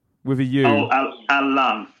 Alan with a U. Oh,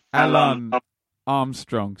 Alan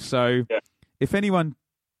Armstrong. So, if anyone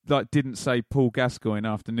didn't say Paul Gascoigne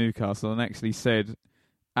after Newcastle and actually said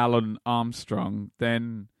Alan Armstrong,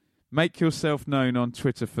 then make yourself known on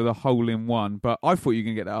Twitter for the hole-in-one. But I thought you were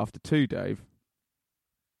going to get that after 2, Dave.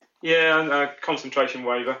 Yeah, concentration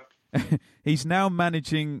waiver. He's now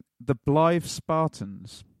managing the Blythe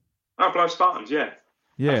Spartans. Oh, Blythe Spartans, yeah.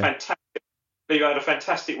 Fantastic. They had a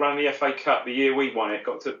fantastic run in the FA Cup the year we won it.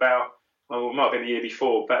 Got to about, it might have been the year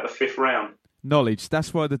before, about the 5th round. Knowledge.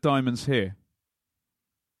 That's why the Diamond's here.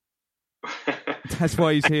 That's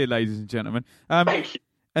why he's here, ladies and gentlemen. Thank you.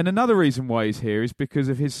 And another reason why he's here is because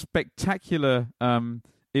of his spectacular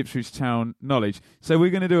Ipswich Town knowledge. So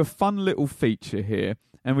we're going to do a fun little feature here,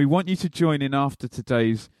 and we want you to join in after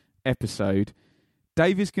today's episode.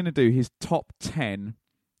 Dave is going to do his top 10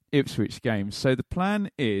 Ipswich games. So the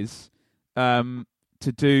plan is to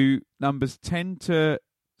do numbers 10 to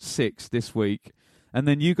 6 this week, and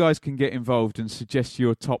then you guys can get involved and suggest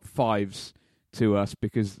your top 5s to us,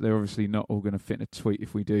 because they're obviously not all going to fit in a tweet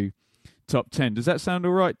if we do top 10. Does that sound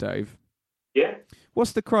all right, Dave? Yeah.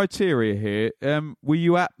 What's the criteria here? Were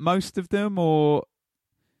you at most of them, or?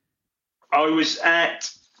 I was at,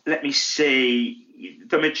 let me see,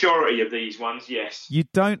 the majority of these ones, yes. You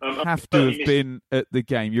don't have to have been at the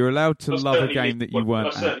game. You're allowed to love a game that you weren't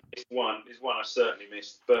at. I certainly missed one. There's one I certainly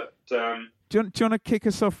missed. But do you want to kick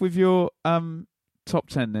us off with your top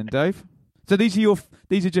 10 then, Dave? So these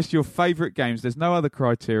are just your favourite games. There's no other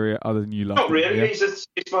criteria other than you love. Not them, really. Yeah?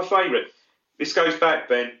 It's my favourite. This goes back,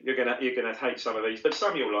 Ben. You're gonna hate some of these, but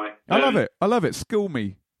some you'll like. I love it. School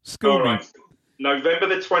me. All right. November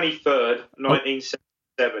the 23rd,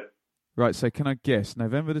 1977. Right. So can I guess?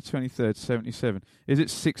 November the 23rd, 77. Is it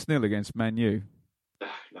 6-0 against Man U?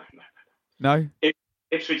 No.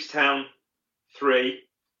 Ipswich Town 3,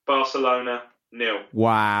 Barcelona 0.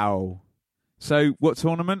 Wow. So what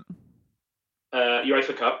tournament?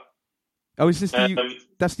 UEFA Cup. Oh, is this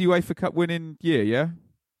that's the UEFA Cup winning year? Yeah.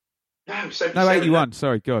 No, 81.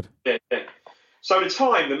 Sorry, God. Yeah. So at the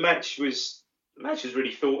time, the match was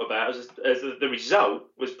really thought about as the result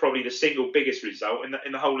was probably the single biggest result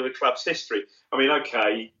in the whole of the club's history. I mean,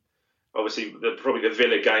 okay, obviously probably the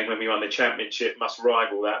Villa game when we won the championship must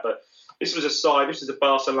rival that, but this was a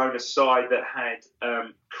Barcelona side that had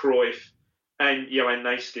Cruyff and Johan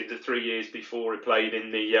Neeskens the 3 years before he played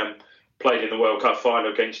in the World Cup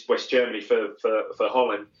final against West Germany for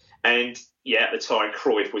Holland. And yeah, at the time,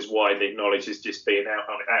 Cruyff was widely acknowledged as just being out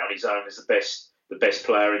on his own as the best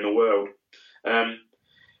player in the world. I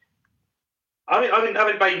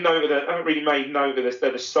haven't really made note of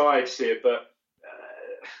the sides here, but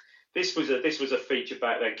this was a feature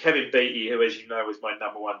back then. Kevin Beattie, who, as you know, was my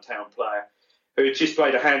number one town player, who had just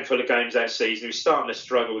played a handful of games that season, he was starting to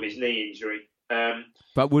struggle with his knee injury.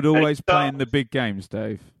 But would always play in the big games,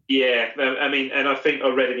 Dave. Yeah, I mean, and I think I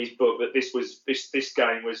read in his book that this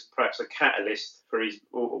game was perhaps a catalyst for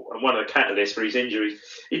one of the catalysts for his injuries.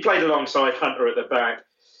 He played alongside Hunter at the back,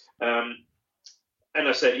 and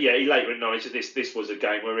I said, yeah, he later acknowledged that this was a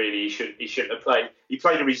game where really he shouldn't have played. He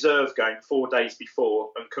played a reserve game 4 days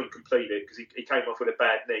before and couldn't complete it because he came off with a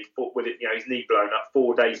bad knee, with it, his knee blown up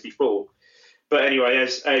 4 days before. But anyway,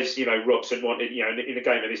 as you know, Robson wanted, in a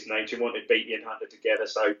game of this nature, wanted Beattie and Hunter together,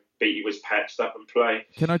 so Beattie was patched up and played.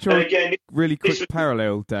 Can I draw a really quick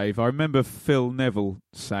parallel, Dave? I remember Phil Neville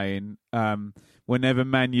saying, whenever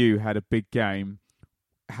Man U had a big game,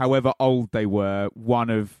 however old they were, one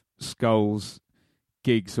of Scholes,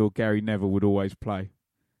 Giggs, or Gary Neville would always play.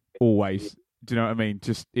 Always. Do you know what I mean?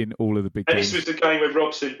 Just in all of the big games. This was the game where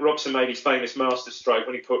Robson made his famous masterstroke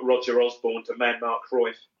when he put Roger Osborne to man Mark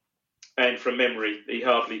Cruyff. And from memory, he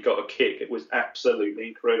hardly got a kick. It was absolutely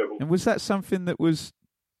incredible. And was that something that was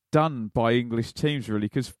done by English teams, really?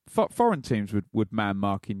 Because foreign teams would man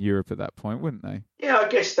mark in Europe at that point, wouldn't they? Yeah, I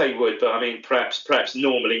guess they would. But, I mean, perhaps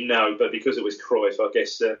normally no. But because it was Cruyff, I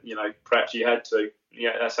guess, perhaps you had to.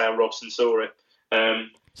 Yeah, that's how Robson saw it.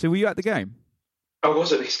 So were you at the game? I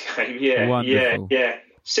was at this game, yeah. Wonderful. Yeah.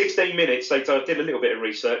 16 minutes. I did a little bit of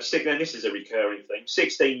research. And this is a recurring thing.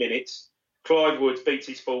 16 minutes. Clive Woods beats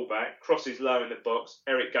his fullback, crosses low in the box.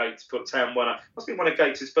 Eric Gates put Town 1 up. Must have been one of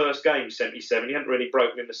Gates' first games, 77. He hadn't really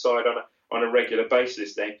broken in the side on a regular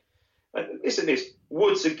basis then. Listen to this.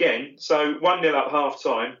 Woods again. So 1-0 up half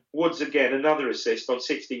time. Woods again, another assist on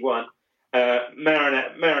 61.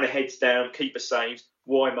 Mariner heads down, keeper saves.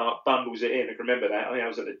 Wymark bundles it in. I can remember that.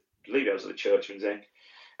 I believe I was at the Churchman's End.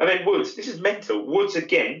 And then Woods. This is mental. Woods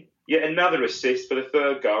again, yet another assist for the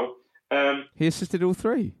third goal. He assisted all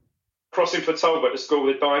three. Crossing for Talbot to score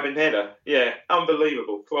with a diving header. Yeah,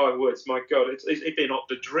 unbelievable. Clive Woods, my God. It'd be an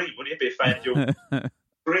opera dream, wouldn't it? It'd be a fan your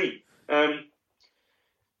dream.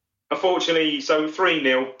 Unfortunately, so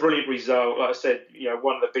 3-0, brilliant result. Like I said,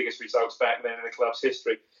 one of the biggest results back then in the club's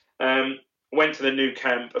history. Went to the new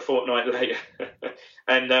camp a fortnight later.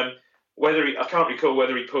 And I can't recall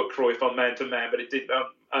whether he put Cruyff on man-to-man, but it did,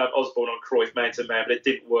 Osborne on Cruyff man-to-man, but it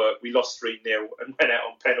didn't work. We lost 3-0 and went out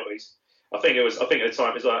on penalties. I think at the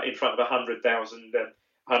time it was in front of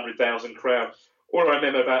 100,000 crowd. All I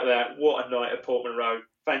remember about that, what a night at Portman Road.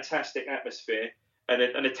 Fantastic atmosphere and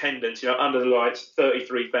an attendance, under the lights,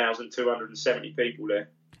 33,270 people there.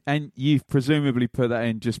 And you've presumably put that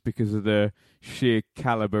in just because of the sheer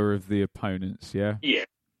calibre of the opponents, yeah? Yeah,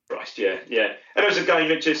 Christ, yeah. And it was a game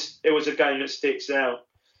that sticks out.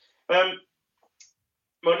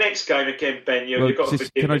 My next game again, Ben. You've got to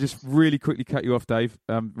forgive me. Can I just really quickly cut you off, Dave?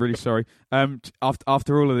 Really sorry.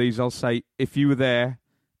 After all of these, I'll say if you were there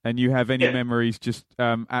and you have any memories, just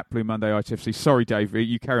at Blue Monday ITFC. Sorry, Dave.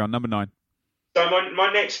 You carry on. Number 9. So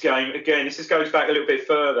my next game again. This goes back a little bit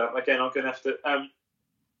further. Again, I'm going to have to.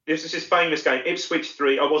 This is this famous game. Ipswich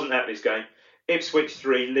 3. I wasn't at this game. Ipswich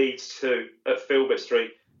 3, Leeds 2 at Filbert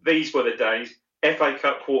Street. These were the days. FA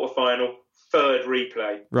Cup quarter-final, third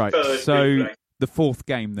replay. Right. Replay. The fourth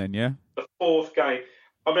game then, yeah? The fourth game.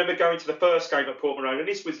 I remember going to the first game at Portman Road, and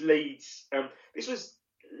this was Leeds. I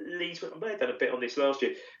may have done a bit on this last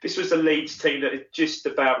year. This was the Leeds team that had just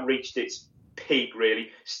about reached its pig,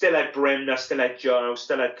 really. Still had Bremner, still had Giles,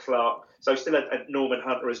 still had Clark, so still had Norman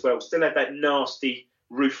Hunter as well. Still had that nasty,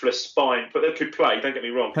 ruthless spine, but they could play, don't get me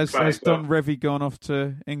wrong. Has Don Revie gone off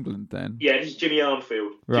to England then? Yeah, this is Jimmy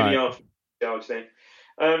Armfield. Right. Jimmy Armfield, Giles then.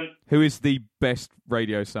 Who is the best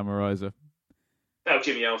radio summariser? Oh,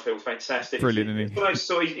 Jimmy Armfield, fantastic. Brilliant, isn't he?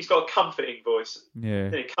 So he's got a comforting voice.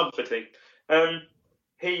 Yeah. Comforting.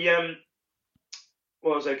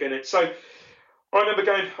 What was I going to... So, I remember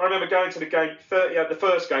going to the game, the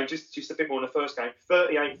first game, just a bit more than the first game,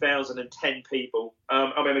 38,010 people.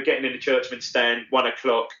 I remember getting in the Churchman stand, 1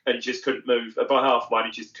 o'clock, and just couldn't move. By 1:30,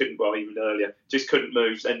 you just couldn't, well, even earlier, just couldn't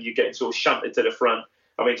move, and you're getting sort of shunted to the front.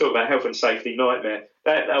 I mean, talk about health and safety nightmare.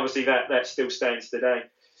 That still stands today.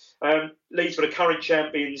 Leeds were the current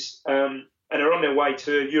champions, and are on their way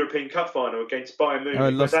to a European Cup final against Bayern Munich. Oh,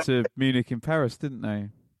 lost to Munich in Paris, didn't they?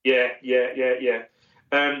 Yeah.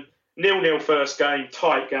 0-0 first game,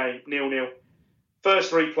 tight game, 0-0.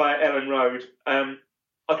 First replay at Ellen Road. I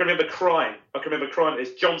can remember crying. At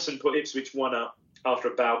this. Johnson put Ipswich 1 up after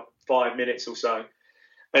about 5 minutes or so.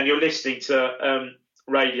 And you're listening to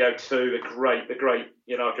Radio 2, the great, I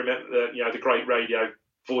can remember the great radio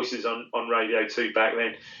voices on Radio 2 back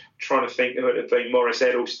then. Trying to think who it would have been, Morris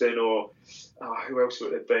Edelston or who else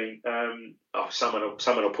would it have been? Someone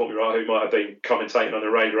will put me right, who might have been commentating on the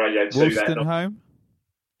Radio 2 that night. Wolstenholme?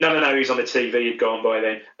 No, he was on the TV, he'd gone by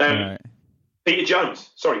then. Right. Peter Jones.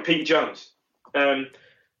 And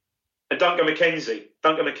Duncan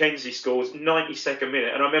McKenzie scores 92nd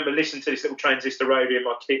minute. And I remember listening to this little transistor radio in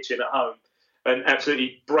my kitchen at home and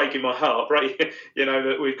absolutely breaking my heart,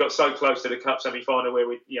 that we've got so close to the Cup semi-final where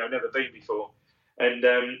we'd never been before. And,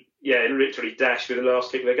 literally dashed with the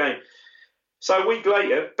last kick of the game. So a week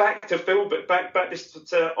later, back to Filbert,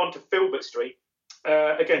 onto Filbert Street.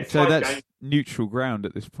 Again, so that's game. Neutral ground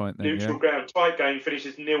at this point then, Neutral ground, tight game,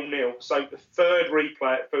 finishes 0-0. So the third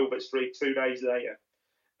replay at Filbert Street 2 days later.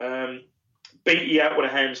 Beattie out with a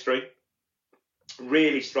hamstring.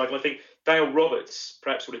 Really striking. I think Dale Roberts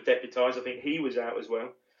perhaps would have deputised. I think he was out as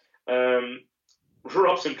well.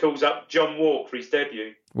 Robson calls up John Walk for his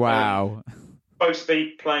debut. Wow. Supposed to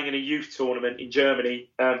be playing in a youth tournament in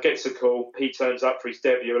Germany. Gets a call. He turns up for his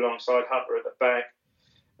debut alongside Hunter at the back.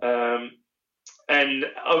 And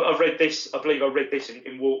I've read this, I believe I read this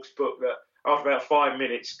in Walk's book, that after about 5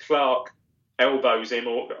 minutes, Clark elbows him,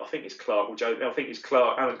 or I think it's Clark,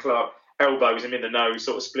 Alan Clark elbows him in the nose,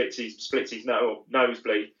 sort of splits his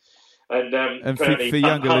nosebleed. And for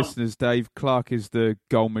younger listeners, Dave, Clark is the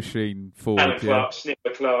goal machine forward. Alan Clark, Snipper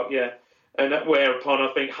Clark, yeah. And whereupon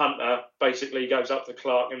I think Hunter basically goes up to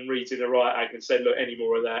Clark and reads in the right act and said, look, any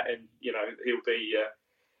more of that, and he'll be...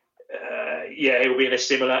 he'll be in a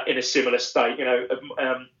similar state.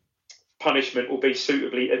 Punishment will be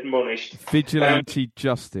suitably admonished. Vigilante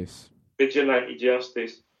justice. The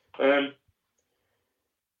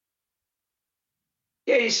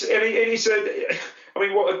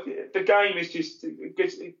game is just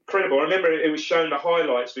incredible. I remember it was shown. The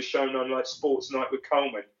highlights were shown on like Sports Night with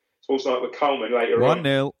Coleman later on.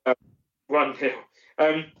 1-0. 1-0.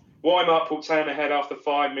 Wymart put Town ahead after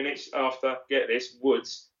 5 minutes after, get this,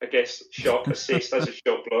 Woods, I guess, shot, assist as a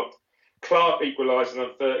shot blocked. Clark equalising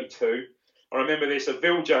on 32. I remember this, a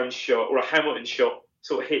Viljones shot or a Hamilton shot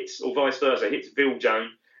sort of hits, or vice versa, hits Viljones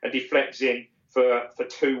and deflects in for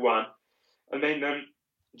 2-1. And then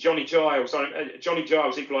Johnny Giles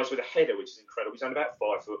equalised with a header, which is incredible. He's only about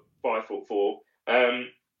 5'4".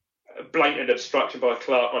 Blatant obstruction by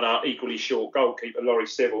Clark on our equally short goalkeeper, Laurie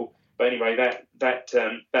Civil. But anyway,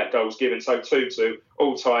 that goal was given. So 2-2,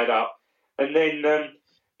 all tied up. And then 9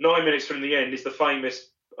 minutes from the end is the famous,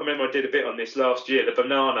 I remember I did a bit on this last year, the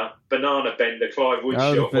banana bender, Clive Wood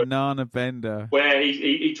shot. Oh, the banana bender. Where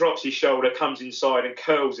he drops his shoulder, comes inside and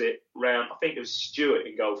curls it round, I think it was Stewart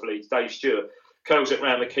in goal for Leeds, Dave Stewart, curls it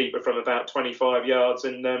round the keeper from about 25 yards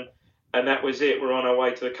and that was it. We're on our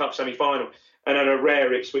way to the Cup semi-final. And at a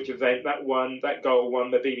rare Ipswich event, that goal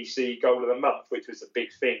won the BBC Goal of the Month, which was the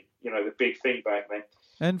big thing, the big thing back then.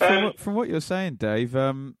 And from what you're saying, Dave,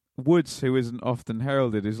 Woods, who isn't often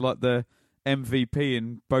heralded, is like the MVP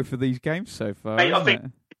in both of these games so far. I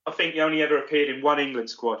think he only ever appeared in one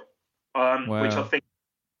England squad, wow. Which I think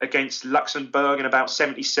against Luxembourg in about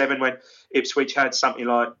 77 when Ipswich had something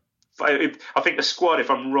like... I think the squad, if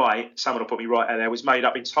I'm right, someone will put me right out there, was made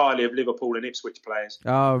up entirely of Liverpool and Ipswich players.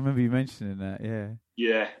 Oh, I remember you mentioning that, yeah.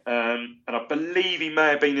 Yeah, and I believe he may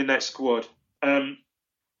have been in that squad. Town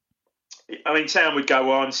would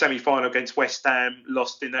go on, semi-final against West Ham,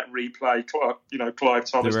 lost in that replay. Clive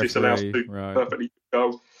Thomas disallows two perfectly good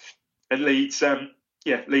goals. And Leeds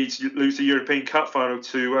lose the European Cup final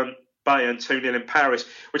to Bayern 2-0 in Paris,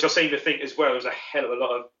 which I seem to think as well. There was a hell of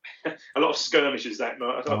a lot of skirmishes that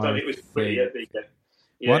night. I don't think it was pretty at the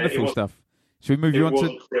wonderful stuff. Should we move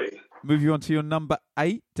you on to your number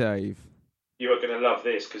 8, Dave? You are going to love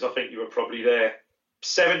this because I think you were probably there.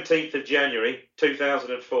 17th of January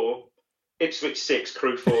 2004, Ipswich 6,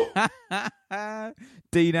 Crewe 4.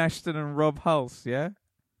 Dean Ashton and Rob Hulse, yeah?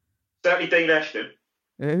 Certainly Dean Ashton.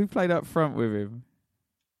 Yeah, who played up front with him?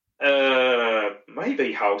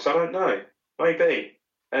 Maybe Hulse, I don't know. Maybe.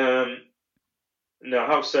 No,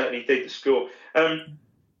 Hulse certainly did the score. A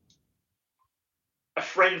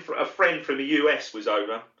friend from the US was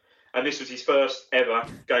over, and this was his first ever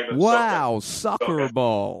game of soccer. Wow, soccer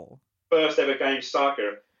ball. First ever game of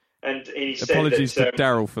soccer. And he said apologies to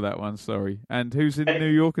Daryl for that one, sorry. And who's in New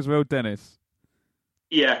York as well? Dennis.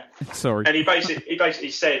 Yeah. Sorry. And he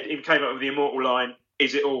basically said, he came up with the immortal line,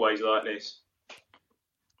 "Is it always like this?"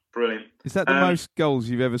 Brilliant. Is that the most goals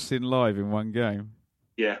you've ever seen live in one game?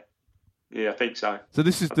 Yeah. Yeah, I think so. So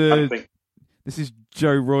this is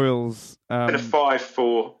Joe Royle's... I've seen a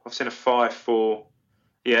 5-4. I've seen a 5-4.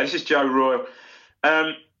 Yeah, this is Joe Royle.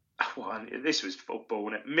 This was football,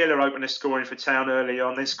 wasn't it? Miller opened the scoring for Town early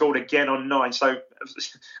on, then scored again on 9. So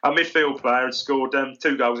our midfield player had scored 2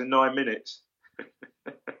 goals in 9 minutes.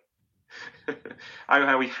 Oh,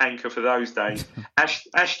 how we hanker for those days.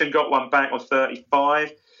 Ashton got one back on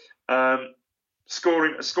 35.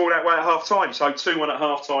 Scored that way at half time. So 2-1 at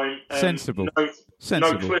half time. Sensible.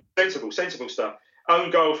 Sensible stuff.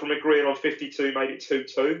 Own goal from McGreal on 52 made it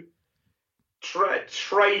 2-2.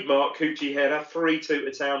 Trademark Coochie header, 3-2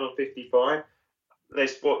 to Town on 55.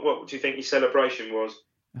 What do you think his celebration was?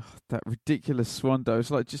 Oh, that ridiculous swan dive.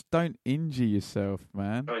 It's like, just don't injure yourself,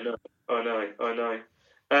 man. I know.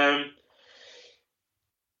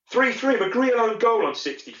 3-3, McGreal own goal on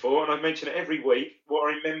 64, and I mention it every week.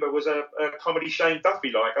 What I remember was a comedy Shane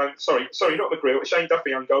Duffy sorry, not McGreal, a Shane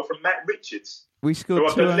Duffy own goal from Matt Richards. We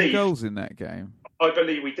scored 2 own goals in that game. I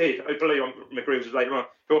believe we did. I believe McGreal was later on,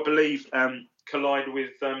 who I believe collided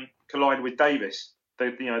with Davis,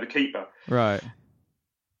 the keeper. Right.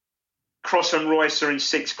 Cross from Roycer in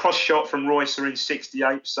 6. Cross shot from Roycer in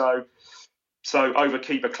 68. So over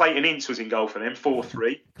keeper Clayton Ince was in goal for them.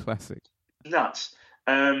 4-3. Classic. Nuts.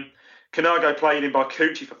 Canago played in by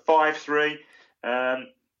Coochie for 5-3.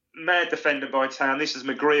 Mad defender by Town. This is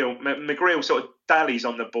McGreal. McGreal sort of dallies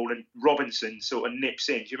on the ball and Robinson sort of nips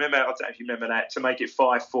in. Do you remember? I don't know if you remember that, to make it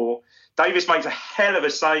 5-4. Davis makes a hell of a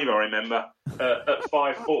save, I remember, at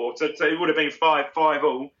 5-4. So it would have been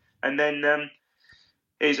 5-5 And then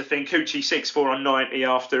here's the thing: Coochie 6-4 on 90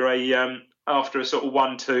 after a sort of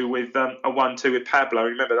 1-2 with a 1-2 with Pablo.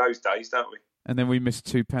 Remember those days, don't we? And then we missed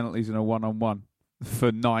 2 penalties and a 1-on-1.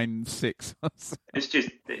 For 9-6. It's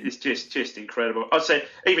just incredible. I'd say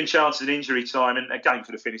even chances of injury time, and a game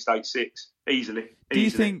could have finished 8-6 easily. Do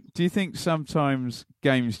you think sometimes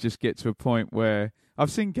games just get to a point where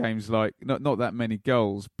I've seen games like not that many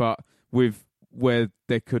goals, but where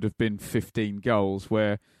there could have been 15 goals,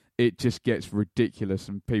 where it just gets ridiculous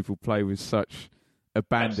and people play with such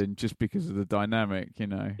abandon just because of the dynamic, you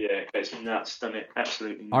know? Yeah, it's nuts, doesn't it?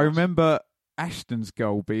 Absolutely nuts. I remember Ashton's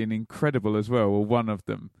goal being incredible as well, or one of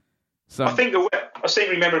them. So I seem to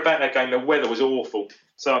remember about that game, the weather was awful.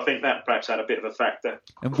 So I think that perhaps had a bit of a factor.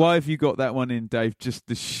 And why have you got that one in, Dave? Just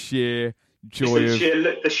the sheer joy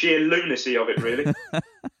the sheer lunacy of it, really.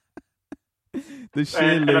 The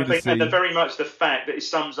sheer lunacy. And very much the fact that it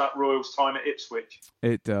sums up Royal's time at Ipswich.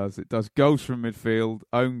 It does. Goals from midfield,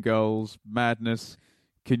 own goals, madness,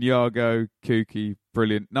 Kenyago, Kooky,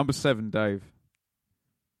 brilliant. Number 7, Dave.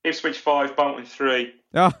 Ipswich 5, Bolton 3.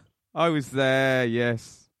 Oh, I was there,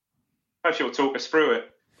 yes. Perhaps you'll talk us through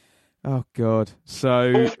it. Oh, God.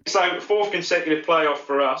 So fourth consecutive playoff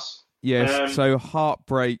for us. Yes, so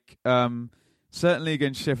heartbreak. Certainly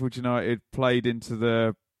against Sheffield United, played into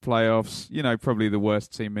the playoffs. You know, probably the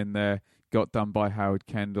worst team in there. Got done by Howard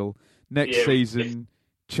Kendall. Next season,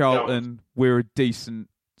 Charlton, we're a decent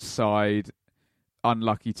side.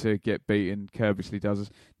 Unlucky to get beaten. Kerbersley does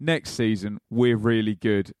us. Next season, we're really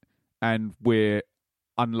good, and we're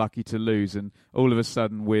unlucky to lose. And all of a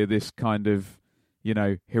sudden, we're this kind of,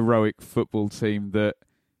 heroic football team that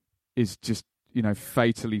is just,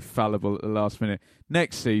 fatally fallible at the last minute.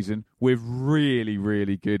 Next season, we're really,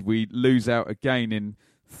 really good. We lose out again in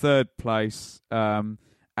 3rd place, and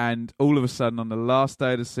all of a sudden, on the last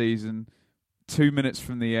day of the season, 2 minutes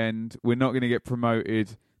from the end, we're not going to get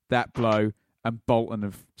promoted. That blow. And Bolton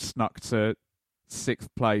have snuck to 6th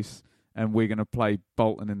place, and we're going to play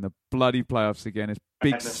Bolton in the bloody playoffs again. It's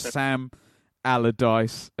big Sam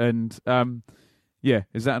Allardyce, and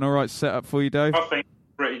is that an all right setup for you, Dave? I think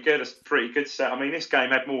pretty good. It's pretty good set. I mean, this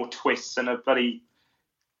game had more twists than a bloody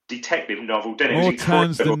detective novel, didn't it? More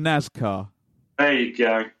turns than NASCAR. There you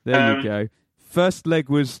go. There you go. First leg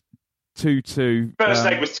was 2-2. First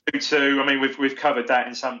leg was 2-2. I mean, we've covered that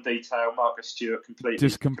in some detail. Marcus Stewart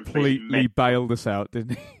completely bailed us out,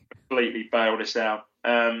 didn't he? Completely bailed us out.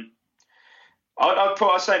 I'd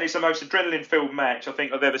say it's the most adrenaline-filled match I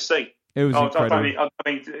think I've ever seen. It was incredible. I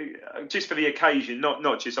mean, just for the occasion,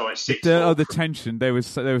 not just it's 6. The tension. There was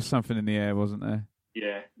something in the air, wasn't there?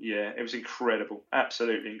 Yeah, it was incredible,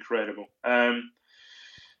 absolutely incredible.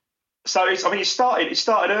 So it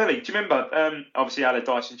started early. Do you remember? Obviously,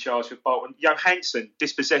 Allardyce in charge with Bolton. Johansson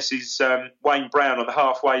dispossesses Wayne Brown on the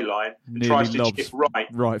halfway line and tries to chip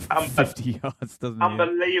right for 50 yards, doesn't he?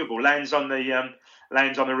 Unbelievable. Lands on the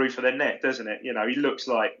roof of their net, doesn't it? You know, he looks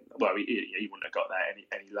like he wouldn't have got that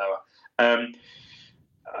any lower.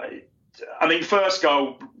 I mean, first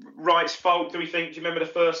goal, Wright's fault. Do you remember the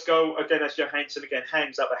first goal? Again, that's Johansson again,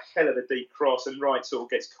 hangs up a hell of a deep cross, and Wright sort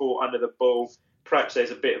of gets caught under the ball. Perhaps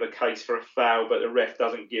there's a bit of a case for a foul, but the ref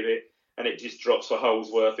doesn't give it, and it just drops for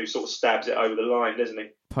Holdsworth, who sort of stabs it over the line, doesn't he?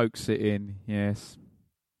 Pokes it in, yes.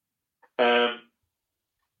 Then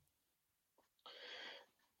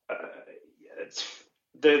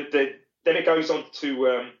it goes on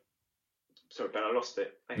to. Sorry, Ben, I lost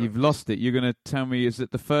it. You've lost it. You're going to tell me, is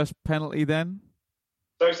it the first penalty then?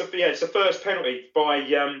 So it's the first penalty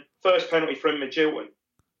from Magilton,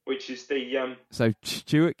 which is the. So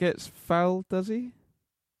Stewart gets fouled, does he?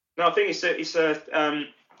 No, I think it's a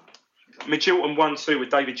Magilton 1-2 with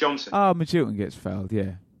David Johnson. Oh, Magilton gets fouled,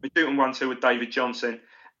 yeah. Magilton 1-2 with David Johnson.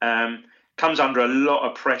 Comes under a lot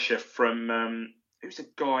of pressure from who's the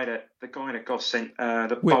guy that got sent?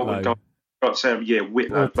 The Bolton guy got sent. Yeah,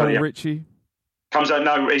 Whitlow. Paul Ritchie.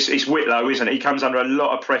 It's Whitlow, isn't it? He comes under a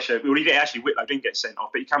lot of pressure. Well, Whitlow didn't get sent off,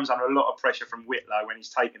 but he comes under a lot of pressure from Whitlow when he's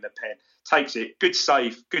taking the pen. Takes it, good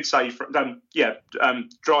save. Drives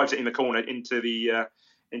it in the corner into the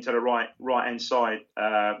right hand side,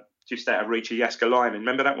 just out of reach of Jaska Lyman.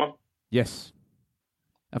 Remember that one? Yes.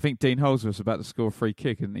 I think Dean Holdsworth was about to score a free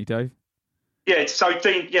kick, isn't he, Dave? Yeah. So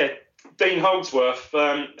Dean Holdsworth.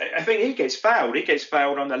 I think he gets fouled. He gets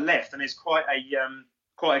fouled on the left, and it's quite a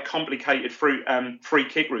complicated free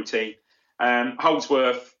kick routine.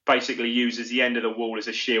 Holdsworth basically uses the end of the wall as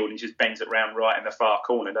a shield and just bends it round right in the far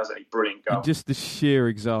corner, doesn't he? Brilliant goal. And just the sheer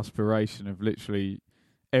exasperation of literally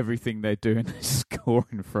everything they're doing, they're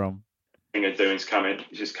scoring from. Everything they're doing is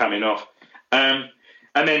just coming off. And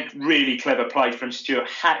then really clever play from Stewart,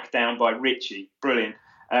 hacked down by Ritchie. Brilliant.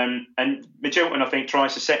 And Magilton, I think,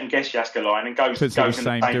 tries to second guess Jaska Lyman and goes in the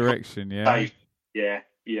same direction. Yeah.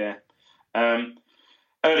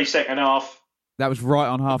 Early second half. That was right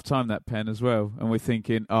on half time, that pen as well. And we're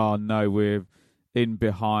thinking, oh no, we're in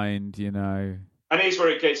behind, you know. And here's where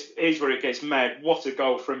it gets mad. What a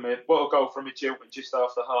goal from Magilton just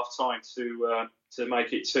after half time to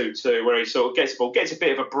make it 2-2, where he sort of gets the ball, gets a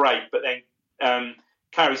bit of a break, but then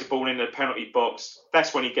carries the ball in the penalty box.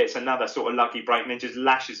 That's when he gets another sort of lucky break and then just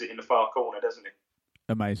lashes it in the far corner, doesn't he?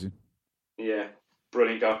 Amazing. Yeah,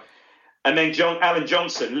 brilliant goal. And then Alan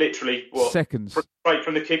Johnson, literally, seconds straight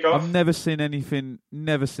from the kickoff. I've never seen anything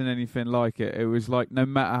like it. It was like no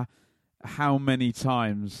matter how many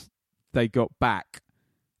times they got back,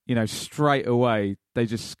 you know, straight away they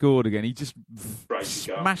just scored again. He just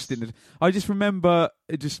smashed it. I just remember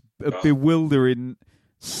just a bewildering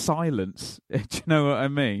silence. Do you know what I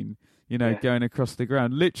mean? You know, going across the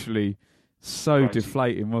ground, literally so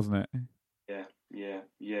deflating, wasn't it? Yeah.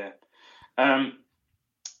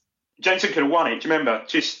 Jensen could have won it. Do you remember?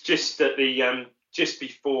 Just at the just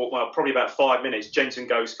before, probably about 5 minutes, Jensen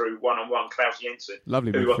goes through one-on-one Klaus Jensen.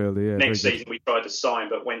 Lovely midfielder, yeah. Next season we tried to sign,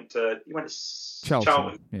 but went to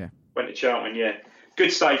Charlton. Yeah. Went to Charlton, yeah.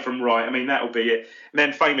 Good save from Wright. I mean, that'll be it. And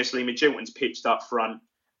then famously, Magilton's pitched up front.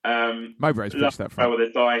 Mowbray's pitched up front. With the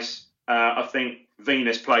dice. I think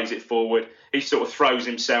Venus plays it forward. He sort of throws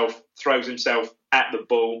himself at the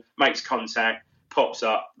ball, makes contact, pops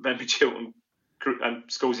up. Then Magilton and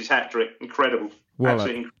scores his hat-trick. Incredible. Well,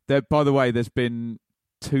 by the way, there's been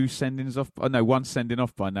one sending off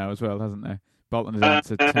by now as well, hasn't there? Bolton has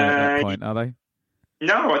answered 10 at that point, are they?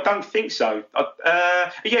 No, I don't think so.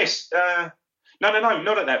 Yes. No,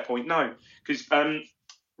 not at that point, no. Because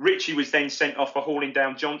Ritchie was then sent off for hauling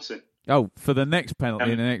down Johnson. Oh, for the next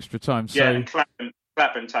penalty in an extra time. So... Yeah, and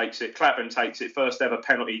Clapham takes it. First ever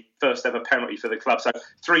penalty for the club. So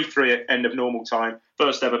 3-3 at end of normal time.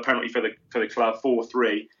 First ever penalty for the club.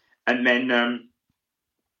 4-3, and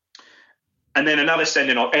then another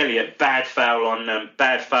sending off. Elliott, bad foul on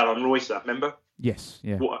Roycer. Remember? Yes.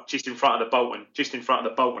 Yeah. Just in front of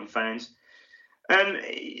the Bolton fans. And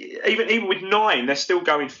even with 9, they're still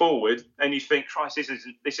going forward, and you think, Christ,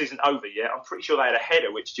 this isn't over yet. I'm pretty sure they had a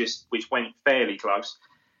header which went fairly close,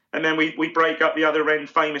 and then we break up the other end.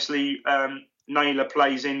 Famously, Naylor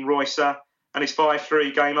plays in Roycer, and it's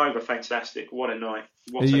 5-3, game over. Fantastic! What a night!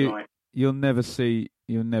 What a night! You'll never see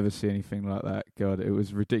anything like that. God, it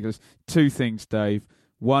was ridiculous. 2 things, Dave.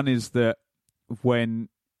 One is that when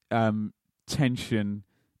tension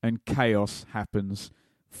and chaos happens,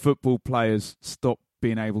 football players stop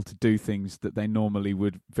being able to do things that they normally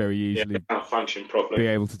would very easily function properly. Be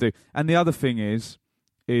able to do. And the other thing is,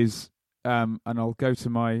 and I'll go to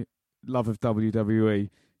my love of WWE.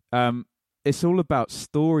 It's all about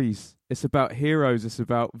stories. It's about heroes. It's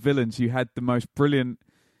about villains. You had the most brilliant,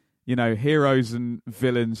 heroes and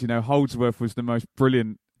villains. Holdsworth was the most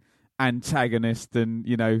brilliant antagonist, and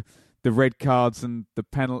the red cards and the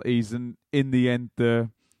penalties, and in the end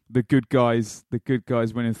the good guys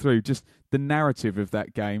winning through. Just the narrative of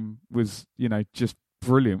that game was, just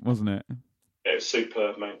brilliant, wasn't it? It was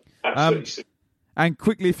superb, mate. Absolutely superb. And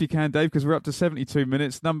quickly, if you can, Dave, because we're up to 72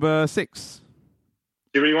 minutes, number 6.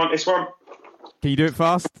 Do you really want this one? Can you do it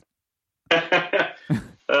fast?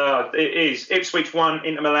 It is. Ipswich 1,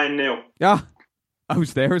 Inter Milan 0. Yeah, I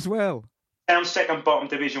was there as well. Down second bottom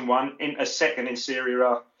Division 1, Inter second in Serie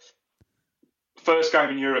A. First game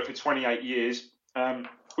in Europe for 28 years.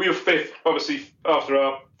 We were 5th, obviously, after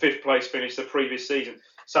our 5th place finish the previous season.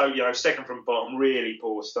 So, second from bottom, really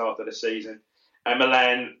poor start to the season. And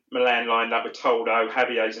Milan lined up with Toldo,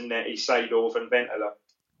 Javier Zanetti, Seedorf and Ventola.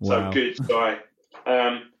 Wow. So good guy.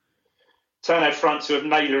 Turn out front two of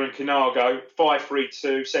Naylor and Canago,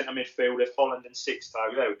 5-3-2, centre midfielders, Holland and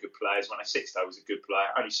Sixto. They were good players. When Sixto was a good player.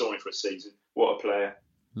 Only saw him for a season. What a player.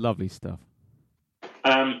 Lovely stuff.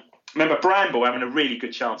 Remember Bramble having a really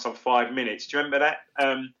good chance on 5 minutes. Do you remember that?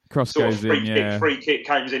 Cross goes in, free kick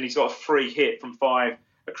comes in. He's got a free hit from 5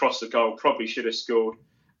 across the goal. Probably should have scored.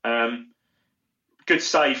 Good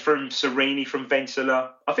save from Serini from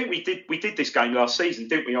Ventola. I think we did this game last season,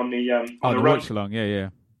 didn't we? On the watch along, yeah.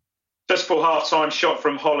 Just for half-time, shot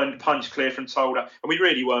from Holland, punch clear from Tolda, and we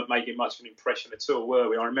really weren't making much of an impression at all, were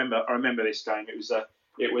we? I remember this game. It was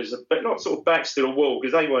a bit not sort of backs to the wall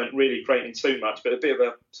because they weren't really creating too much, but a bit of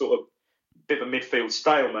a midfield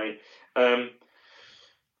stalemate. And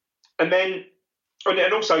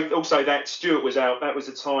also that Stewart was out. That was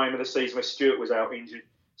the time of the season where Stewart was out injured.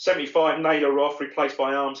 75, Naylor off, replaced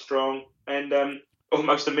by Armstrong, and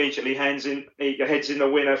almost immediately heads in the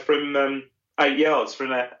winner from 8 yards from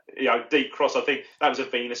that deep cross. I think that was a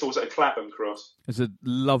Venus, also a Clapham cross. It's a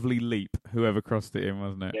lovely leap, whoever crossed it in,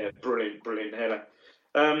 wasn't it? Yeah, brilliant header.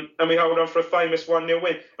 And we hold on for a famous 1-0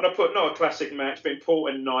 win. And I put not a classic match, but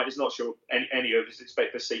important night. It's not sure any of us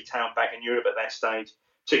expect to see Town back in Europe at that stage,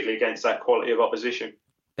 particularly against that quality of opposition.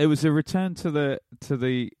 It was a return to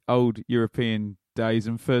the old European days,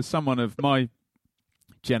 and for someone of my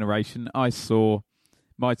generation, I saw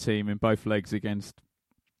my team in both legs against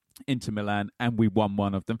Inter Milan, and we won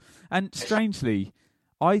one of them. And strangely,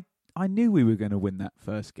 I knew we were going to win that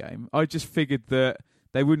first game. I just figured that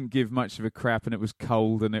they wouldn't give much of a crap, and it was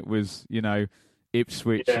cold, and it was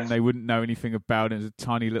Ipswich, and they wouldn't know anything about it. It was a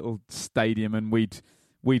tiny little stadium, and we'd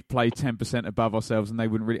play 10% above ourselves, and they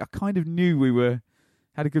wouldn't really. I kind of knew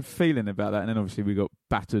had a good feeling about that, and then obviously we got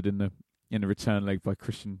battered in the return leg by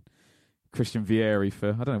Christian Vieri for,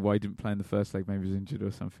 I don't know why he didn't play in the first leg, maybe he was injured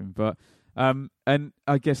or something. But and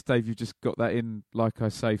I guess, Dave, you've just got that in, like I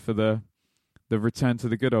say, for the return to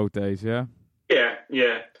the good old days, yeah?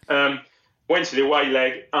 Yeah. Went to the away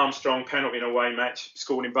leg, Armstrong, penalty in a away match,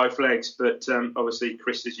 scored in both legs. But obviously,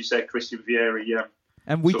 as you said, Christian Vieri.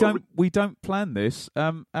 And we don't plan this.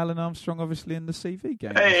 Alan Armstrong, obviously, in the CV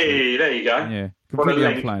game. Hey, there you go. Yeah, completely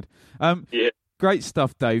unplanned. Yeah. Great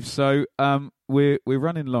stuff, Dave. So we're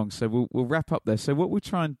running long, so we'll wrap up there. So what we'll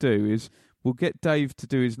try and do is we'll get Dave to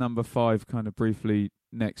do his number 5 kind of briefly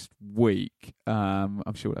next week.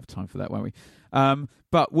 I'm sure we'll have time for that, won't we?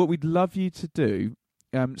 But what we'd love you to do,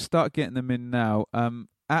 start getting them in now,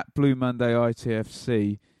 at Blue Monday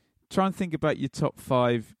ITFC. Try and think about your top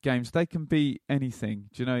 5 games. They can be anything.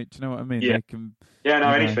 Do you know what I mean? Yeah. They can.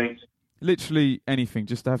 Anything. Literally anything.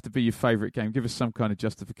 Just to have to be your favourite game. Give us some kind of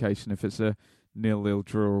justification if it's a 0-0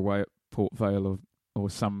 draw away at Port Vale or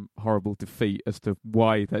some horrible defeat as to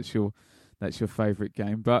why that's your favourite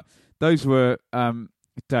game. But those were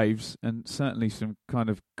Dave's, and certainly some kind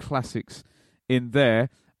of classics in there.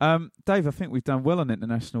 Dave, I think we've done well on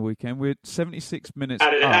International Weekend. We're 76 minutes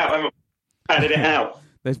Added it out.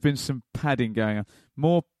 There's been some padding going on.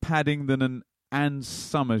 More padding than an Ann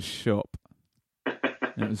Summers shop.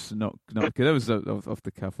 It was not good. That was off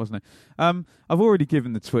the cuff, wasn't it? I've already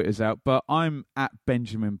given the Twitters out, but I'm at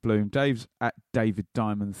Benjamin Bloom. Dave's at David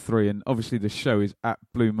Diamond 3, and obviously the show is at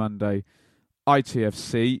Blue Monday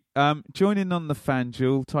ITFC. Join in on the fan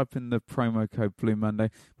duel. Type in the promo code Blue Monday.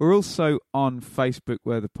 We're also on Facebook,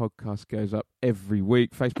 where the podcast goes up every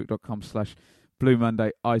week. Facebook.com/Blue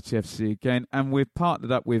Monday ITFC again, and we've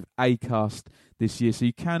partnered up with Acast this year, so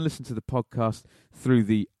you can listen to the podcast through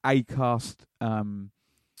the Acast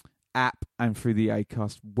app and through the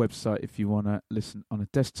Acast website if you want to listen on a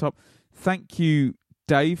desktop. Thank you,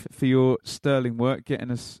 Dave, for your sterling work getting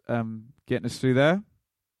us through there.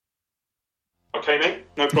 Okay, mate,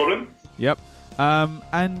 no problem. Yep.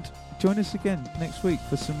 And join us again next week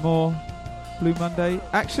for some more Blue Monday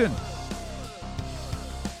action.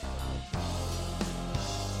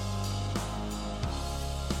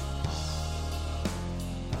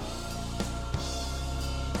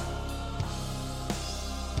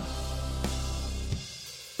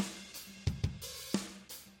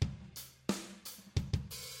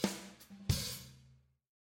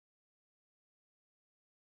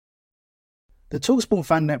 The TalkSport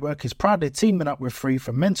Fan Network is proudly teaming up with Free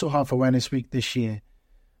for Mental Health Awareness Week this year.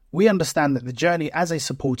 We understand that the journey as a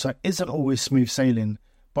supporter isn't always smooth sailing,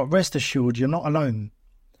 but rest assured you're not alone.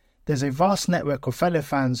 There's a vast network of fellow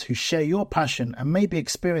fans who share your passion and may be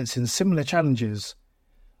experiencing similar challenges.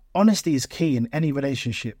 Honesty is key in any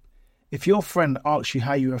relationship. If your friend asks you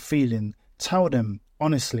how you are feeling, tell them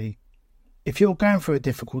honestly. If you're going through a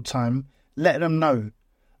difficult time, let them know.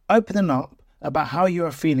 Opening up about how you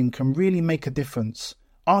are feeling can really make a difference.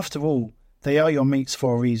 After all, they are your mates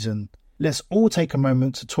for a reason. Let's all take a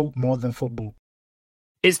moment to talk more than football.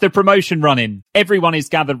 It's the promotion run-in. Everyone is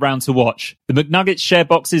gathered round to watch. The McNuggets share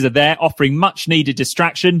boxes are there offering much needed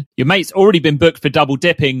distraction. Your mate's already been booked for double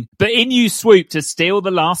dipping, but in you swoop to steal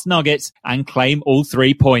the last nugget and claim all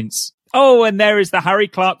 3 points. Oh, and there is the Harry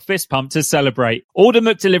Clark fist pump to celebrate. Order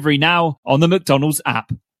McDelivery now on the McDonald's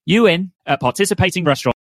app. You in at participating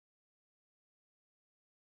restaurants.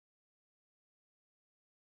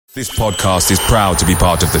 This podcast is proud to be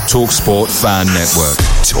part of the TalkSport Fan Network.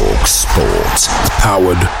 TalkSport.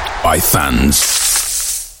 Powered by fans.